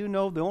 but I do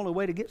know the only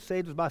way to get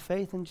saved is by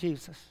faith in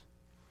Jesus.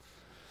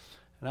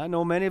 And I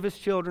know many of His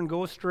children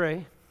go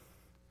astray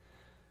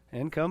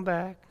and come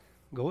back,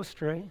 go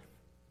astray.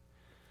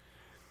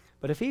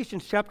 But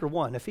Ephesians chapter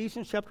 1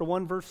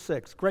 verse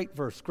 6, great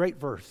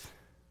verse.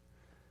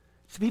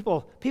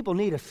 So people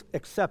need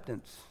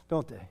acceptance,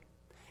 don't they?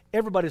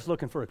 Everybody's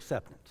looking for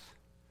acceptance.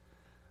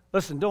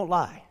 Listen, don't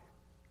lie.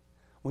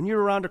 When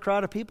you're around a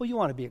crowd of people, you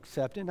want to be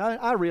accepted.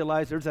 I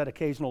realize there's that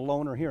occasional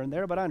loner here and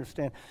there, but I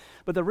understand.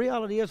 But the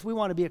reality is we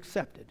want to be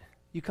accepted.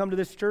 You come to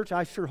this church,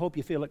 I sure hope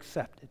you feel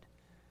accepted.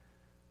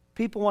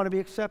 People want to be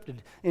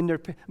accepted.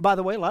 By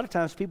the way, a lot of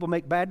times people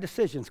make bad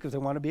decisions because they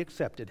want to be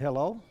accepted.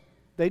 Hello?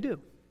 They do.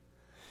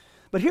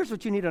 But here's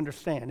what you need to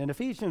understand. In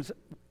Ephesians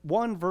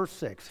 1 verse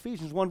 6,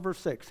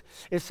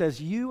 it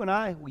says, you and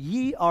I,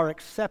 ye are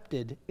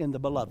accepted in the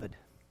beloved.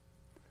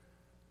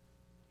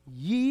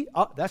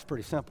 That's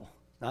pretty simple.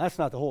 Now, that's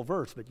not the whole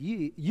verse, but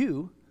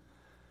you,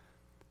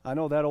 I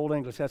know that old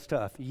English, that's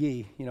tough.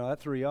 Ye, that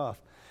threw you off.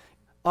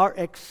 Are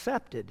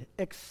accepted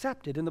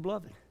in the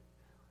beloved.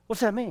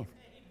 What's that mean?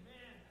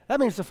 That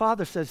means the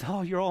Father says,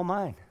 oh, you're all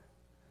mine.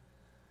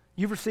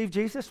 You've received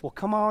Jesus? Well,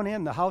 come on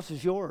in. The house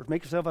is yours.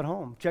 Make yourself at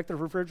home. Check the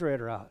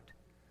refrigerator out.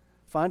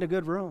 Find a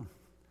good room.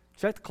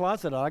 Check the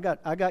closet out.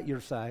 I got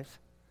your size.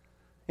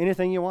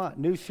 Anything you want.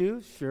 New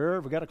shoes? Sure.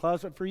 We got a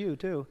closet for you,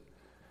 too.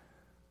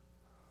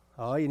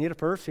 Oh, you need a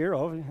purse? Here.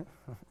 Oh, okay.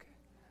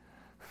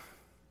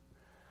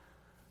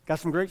 Got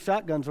some great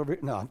shotguns over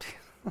here. No,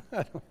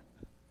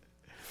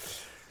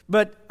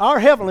 but our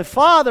Heavenly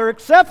Father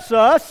accepts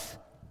us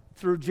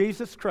through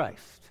Jesus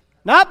Christ.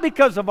 Not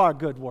because of our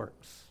good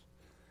works.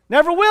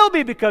 Never will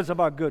be because of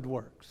our good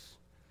works.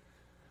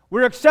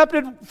 We're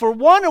accepted for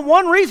one and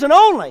one reason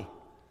only.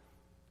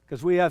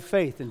 Because we have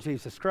faith in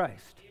Jesus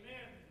Christ. Amen.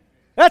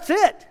 That's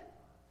it.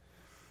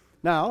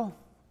 Now,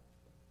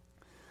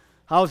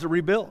 how is it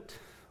rebuilt?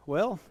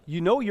 Well,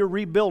 you're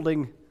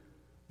rebuilding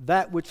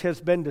that which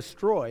has been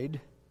destroyed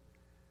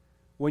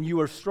when you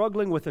are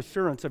struggling with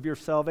assurance of your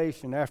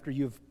salvation after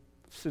you've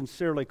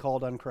sincerely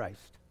called on Christ.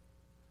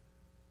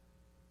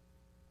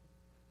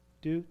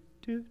 Do.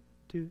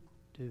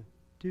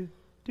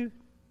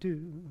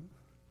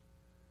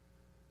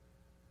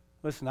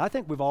 Listen, I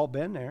think we've all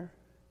been there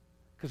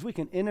because we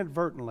can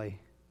inadvertently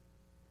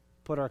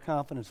put our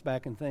confidence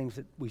back in things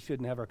that we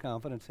shouldn't have our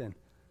confidence in.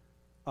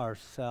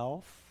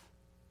 Ourself,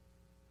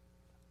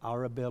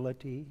 our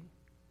ability.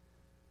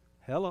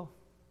 Hello.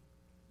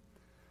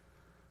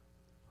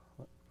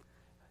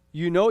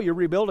 You're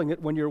rebuilding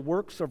it when your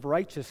works of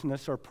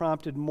righteousness are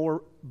prompted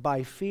more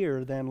by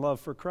fear than love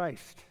for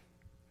Christ.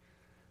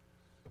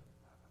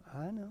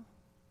 I know.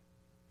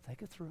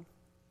 Think it through.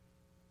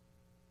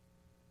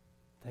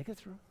 Think it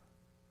through.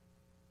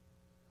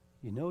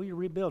 You're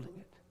rebuilding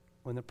it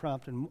when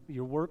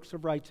your works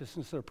of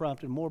righteousness are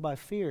prompted more by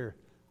fear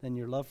than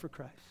your love for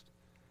Christ.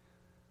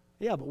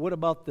 Yeah, but what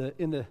about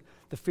the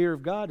fear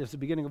of God is the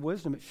beginning of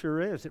wisdom? It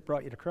sure is. It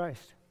brought you to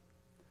Christ.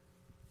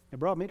 It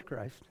brought me to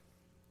Christ.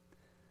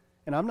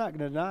 And I'm not going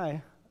to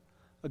deny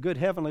a good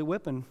heavenly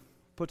whipping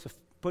puts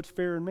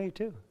fear in me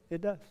too.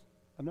 It does.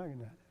 I'm not going to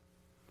deny that.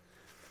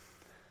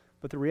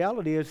 But the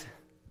reality is,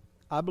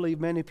 I believe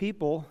many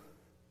people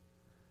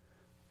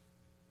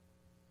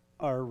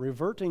are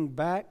reverting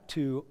back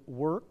to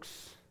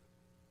works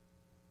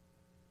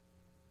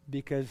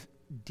because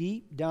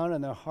deep down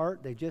in their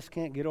heart, they just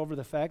can't get over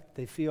the fact that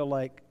they feel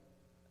like,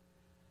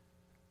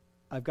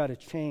 I've got to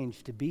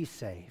change to be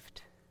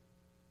saved,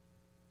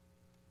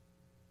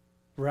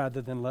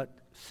 rather than let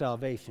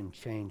salvation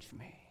change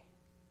me.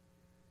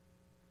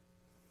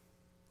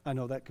 I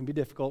know that can be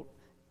difficult.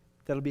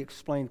 That'll be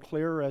explained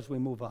clearer as we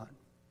move on.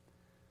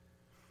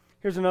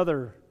 Here's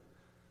another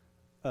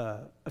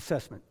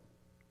assessment.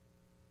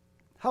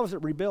 How is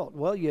it rebuilt?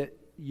 Well, you're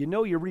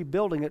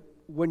rebuilding it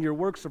when your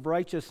works of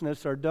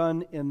righteousness are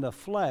done in the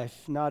flesh,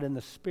 not in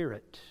the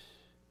spirit.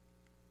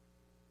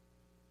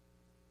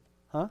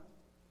 Huh?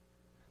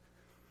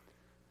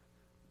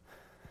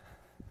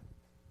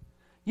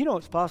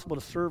 It's possible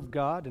to serve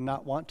God and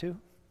not want to?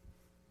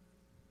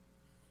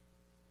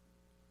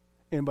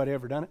 Anybody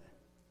ever done it?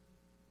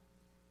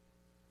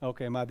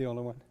 Okay, am I the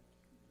only one?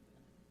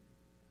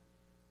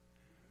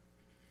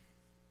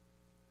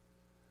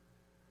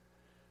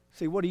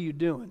 See, what are you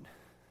doing?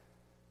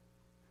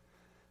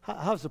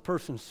 How's the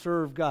person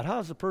serve God?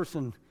 How's the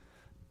person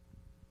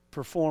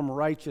perform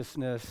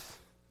righteousness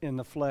in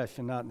the flesh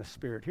and not in the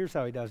spirit? Here's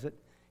how he does it.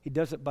 He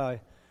does it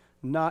by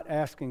not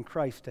asking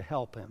Christ to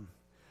help him,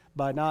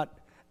 by not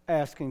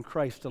asking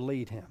Christ to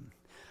lead him,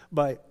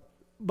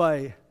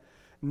 by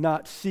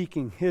not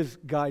seeking his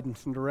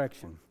guidance and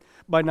direction,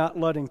 by not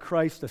letting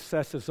Christ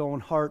assess his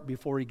own heart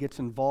before he gets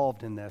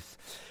involved in this.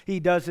 He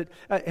does it.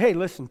 Hey,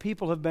 listen,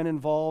 people have been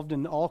involved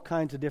in all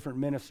kinds of different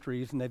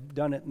ministries, and they've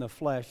done it in the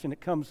flesh, and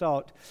it comes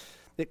out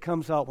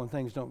when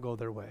things don't go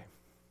their way.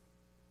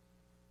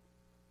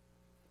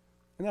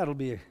 And that'll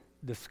be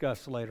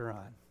discussed later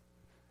on.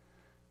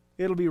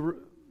 It'll be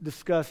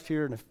discussed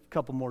here in a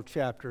couple more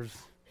chapters,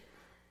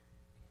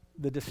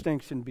 the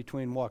distinction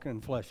between walking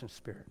in flesh and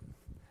spirit.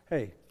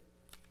 Hey,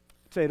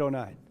 it's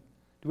 8:09.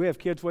 Do we have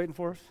kids waiting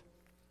for us?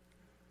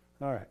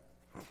 All right.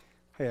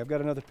 Hey, I've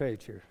got another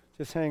page here.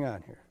 Just hang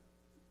on here.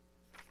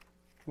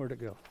 Where'd it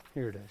go?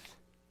 Here it is.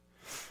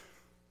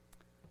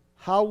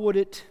 How would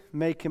it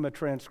make him a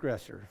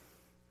transgressor?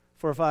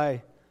 For if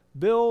I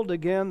build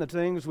again the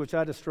things which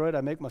I destroyed,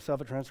 I make myself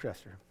a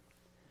transgressor.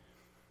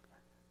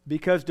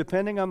 Because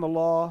depending on the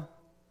law,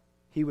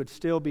 he would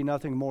still be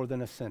nothing more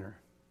than a sinner.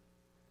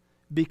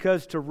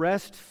 Because to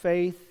rest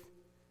faith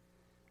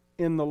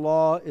in the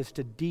law is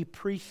to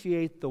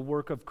depreciate the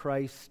work of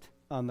Christ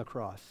on the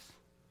cross.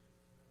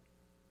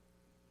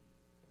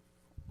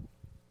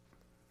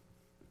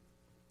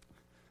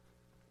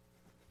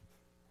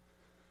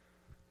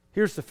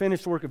 Here's the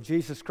finished work of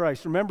Jesus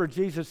Christ. Remember,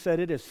 Jesus said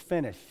it is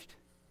finished,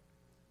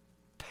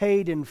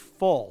 paid in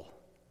full,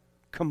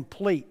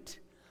 complete.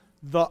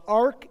 The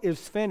ark is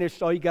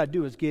finished. All you got to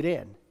do is get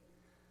in.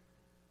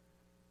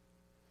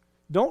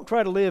 Don't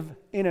try to live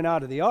in and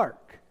out of the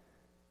ark.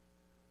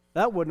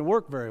 That wouldn't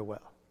work very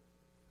well.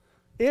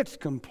 It's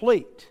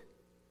complete.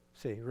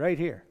 See, right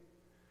here.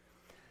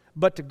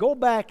 But to go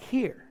back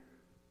here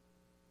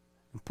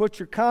and put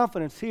your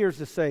confidence here is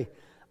to say,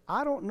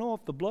 I don't know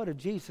if the blood of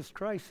Jesus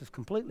Christ is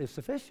completely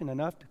sufficient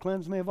enough to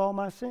cleanse me of all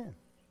my sin.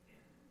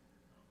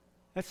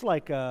 That's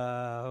like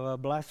a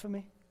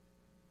blasphemy.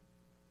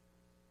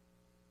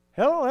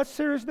 Hello, that's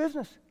serious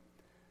business.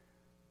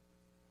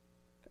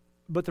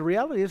 But the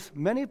reality is,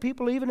 many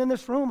people even in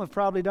this room have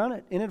probably done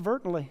it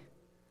inadvertently.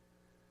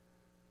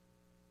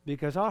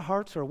 Because our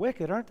hearts are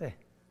wicked, aren't they? Amen.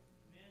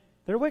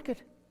 They're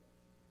wicked.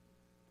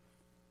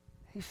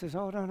 He says,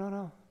 oh,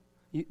 no.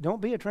 You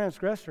don't be a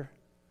transgressor.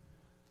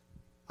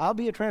 I'll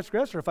be a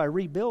transgressor if I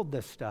rebuild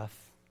this stuff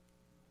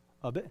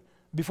a bit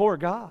before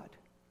God.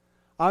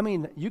 I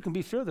mean, you can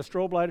be sure the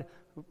strobe light,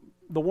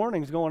 the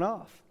warning's going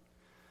off.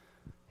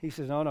 He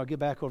says, no, get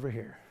back over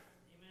here.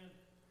 Amen.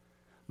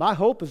 My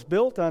hope is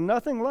built on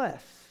nothing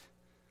less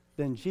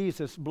than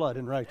Jesus' blood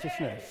and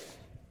righteousness. Hey.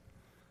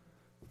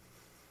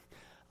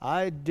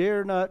 I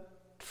dare not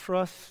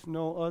trust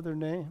no other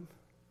name.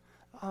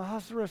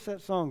 How's the rest of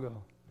that song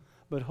go?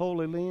 But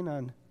wholly lean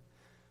on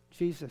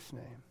Jesus'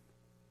 name.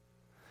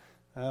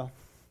 Well,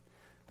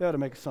 they ought to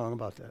make a song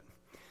about that.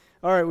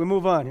 All right, we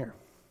move on here.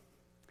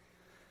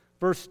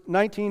 Verse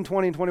 19,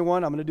 20, and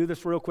 21. I'm going to do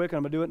this real quick, and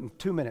I'm going to do it in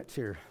 2 minutes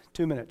here.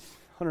 2 minutes,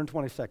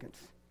 120 seconds.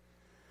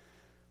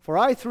 For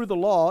I, through the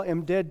law,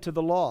 am dead to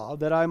the law,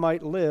 that I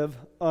might live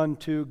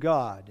unto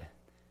God.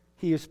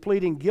 He is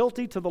pleading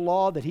guilty to the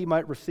law that he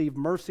might receive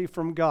mercy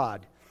from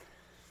God.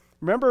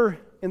 Remember,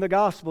 in the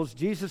Gospels,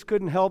 Jesus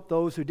couldn't help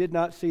those who did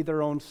not see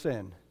their own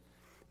sin,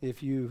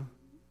 if you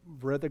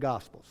read the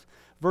Gospels.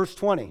 Verse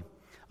 20,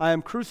 I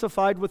am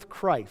crucified with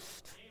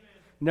Christ. Amen.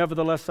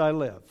 Nevertheless I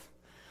live.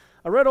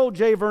 I read old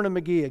J. Vernon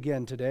McGee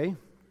again today.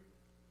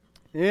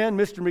 And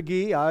Mr.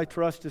 McGee, I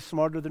trust, is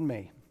smarter than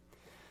me.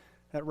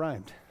 That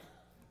rhymed.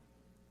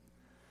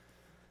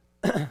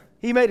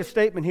 He made a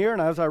statement here,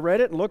 and as I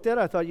read it and looked at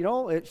it, I thought,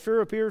 it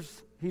sure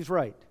appears he's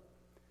right.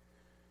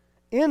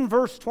 In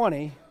verse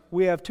 20,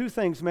 we have two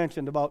things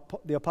mentioned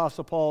about the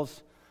Apostle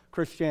Paul's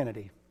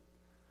Christianity.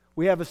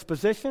 We have his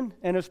position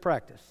and his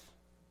practice.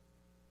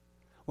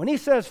 When he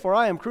says, for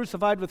I am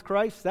crucified with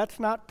Christ, that's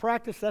not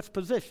practice, that's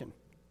position.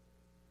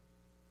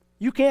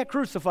 You can't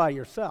crucify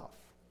yourself.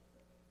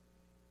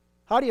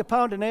 How do you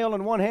pound a nail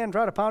in one hand and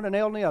try to pound a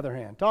nail in the other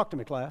hand? Talk to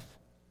me, class.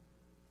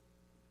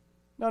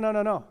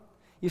 No.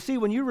 You see,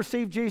 when you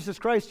receive Jesus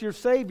Christ, your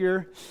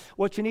Savior,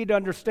 what you need to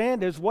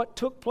understand is what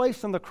took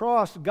place on the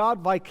cross,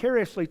 God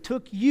vicariously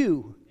took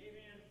you.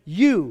 Amen.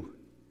 You.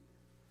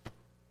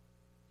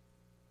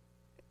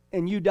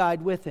 And you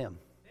died with Him.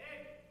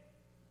 Amen.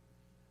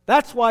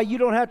 That's why you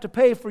don't have to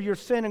pay for your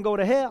sin and go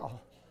to hell.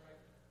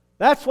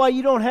 That's why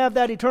you don't have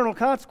that eternal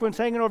consequence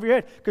hanging over your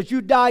head, because you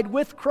died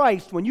with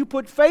Christ when you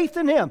put faith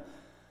in Him.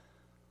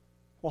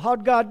 Well,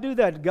 how'd God do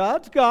that?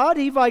 God's God.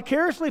 He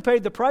vicariously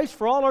paid the price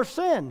for all our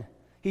sin.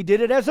 He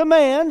did it as a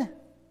man.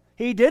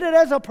 He did it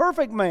as a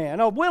perfect man,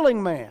 a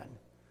willing man.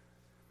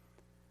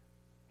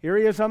 Here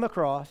He is on the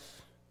cross.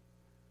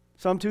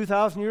 Some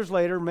 2,000 years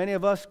later, many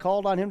of us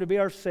called on Him to be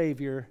our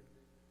Savior.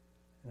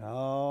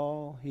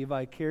 No, He had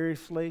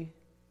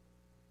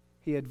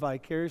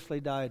vicariously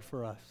died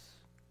for us.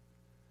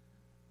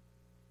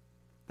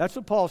 That's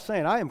what Paul's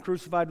saying. I am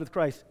crucified with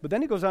Christ. But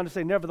then he goes on to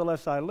say,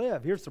 nevertheless I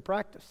live. Here's the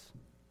practice.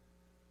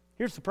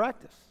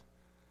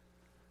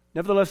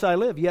 Nevertheless I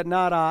live, yet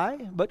not I,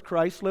 but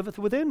Christ liveth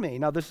within me.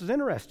 Now this is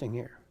interesting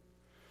here.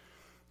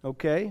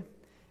 Okay?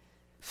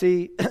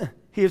 See,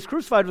 he is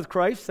crucified with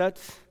Christ.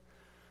 That's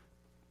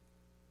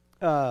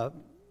the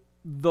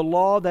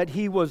law that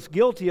he was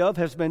guilty of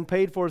has been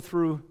paid for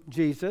through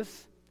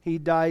Jesus. He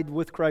died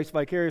with Christ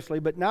vicariously,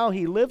 but now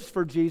he lives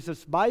for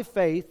Jesus by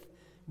faith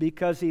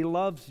because he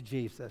loves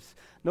Jesus.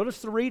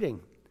 Notice the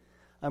reading.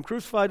 I'm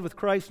crucified with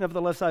Christ,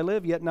 nevertheless I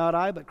live, yet not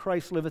I, but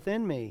Christ liveth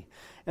in me.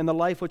 And the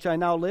life which I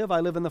now live, I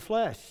live in the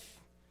flesh.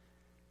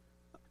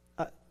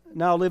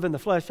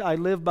 I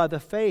live by the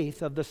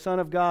faith of the Son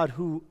of God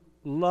who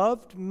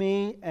loved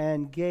me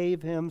and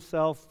gave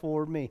Himself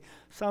for me.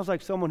 Sounds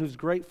like someone who's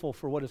grateful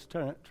for what has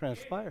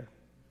transpired.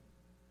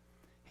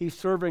 He's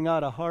serving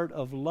out a heart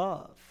of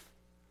love.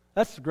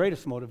 That's the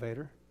greatest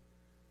motivator.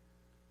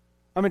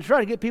 I mean, try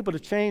to get people to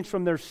change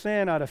from their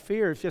sin out of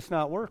fear, it's just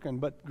not working,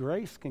 but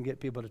grace can get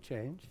people to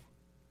change.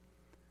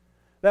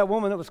 That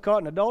woman that was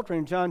caught in adultery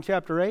in John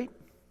chapter 8,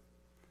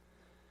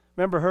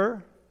 remember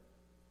her?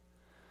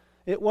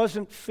 It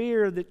wasn't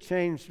fear that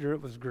changed her,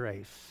 it was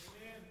grace.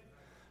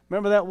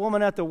 Remember that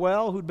woman at the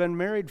well who'd been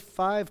married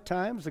 5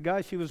 times? The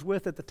guy she was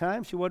with at the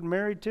time she wasn't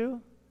married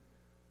to?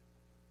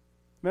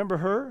 Remember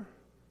her?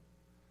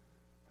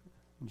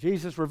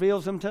 Jesus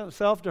reveals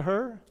himself to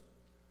her.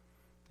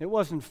 It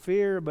wasn't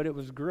fear, but it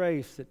was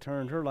grace that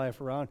turned her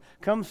life around.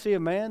 Come see a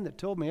man that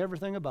told me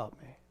everything about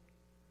me.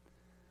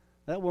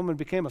 That woman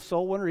became a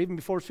soul winner even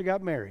before she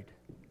got married.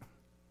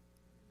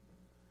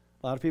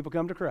 A lot of people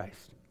come to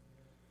Christ.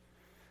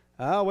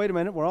 Wait a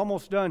minute, we're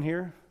almost done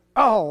here.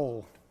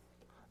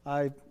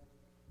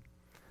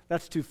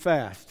 That's too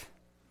fast.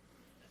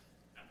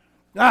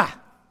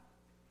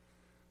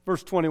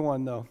 Verse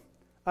 21, though.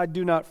 I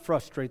do not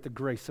frustrate the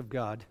grace of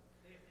God.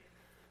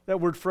 That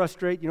word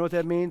frustrate, you know what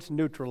that means?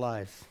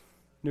 Neutralize.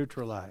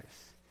 Neutralize.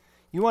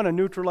 You want to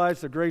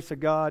neutralize the grace of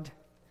God?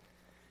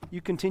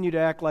 You continue to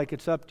act like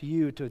it's up to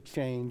you to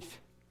change,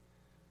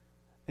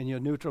 and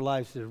you'll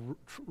neutralize the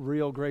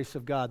real grace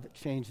of God that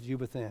changes you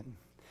within.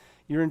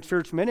 You're in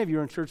church, many of you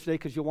are in church today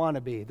because you want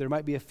to be. There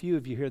might be a few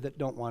of you here that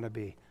don't want to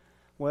be.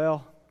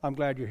 Well, I'm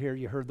glad you're here.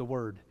 You heard the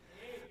word.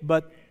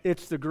 But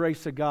it's the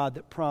grace of God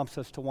that prompts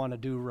us to want to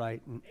do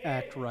right and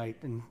act right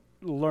and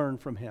learn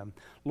from Him.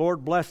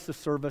 Lord, bless the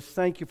service.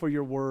 Thank you for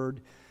your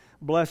word.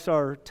 Bless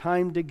our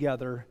time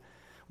together.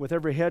 With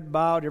every head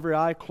bowed, every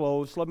eye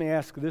closed, let me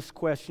ask this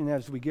question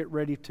as we get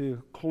ready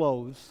to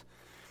close.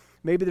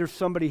 Maybe there's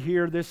somebody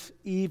here this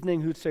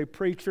evening who'd say,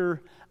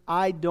 Preacher,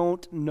 I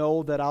don't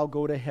know that I'll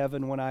go to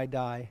heaven when I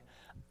die.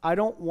 I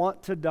don't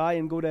want to die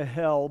and go to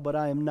hell, but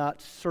I am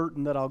not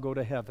certain that I'll go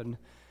to heaven.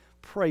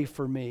 Pray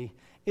for me.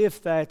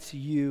 If that's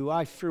you,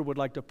 I sure would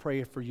like to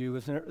pray for you.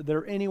 Is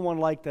there anyone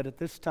like that at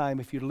this time?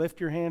 If you lift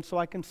your hand so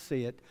I can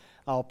see it,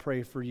 I'll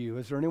pray for you.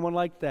 Is there anyone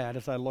like that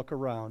as I look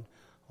around?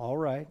 All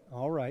right.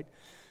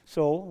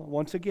 So,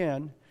 once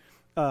again,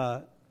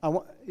 those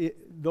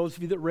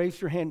of you that raised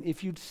your hand,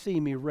 if you'd see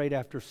me right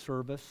after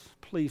service,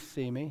 please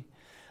see me.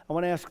 I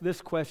want to ask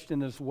this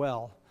question as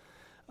well.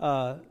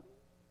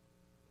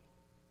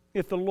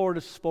 If the Lord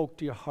has spoke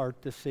to your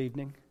heart this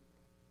evening,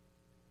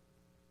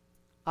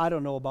 I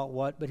don't know about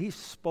what, but He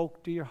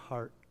spoke to your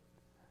heart.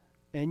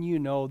 And you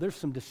know there's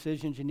some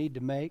decisions you need to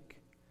make.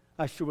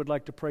 I sure would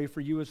like to pray for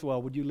you as well.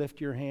 Would you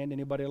lift your hand?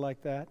 Anybody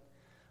like that?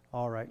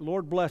 All right.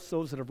 Lord, bless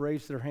those that have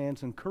raised their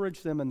hands.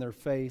 Encourage them in their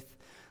faith.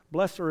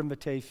 Bless our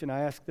invitation.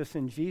 I ask this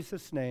in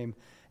Jesus' name.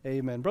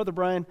 Amen. Brother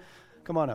Brian, come on up.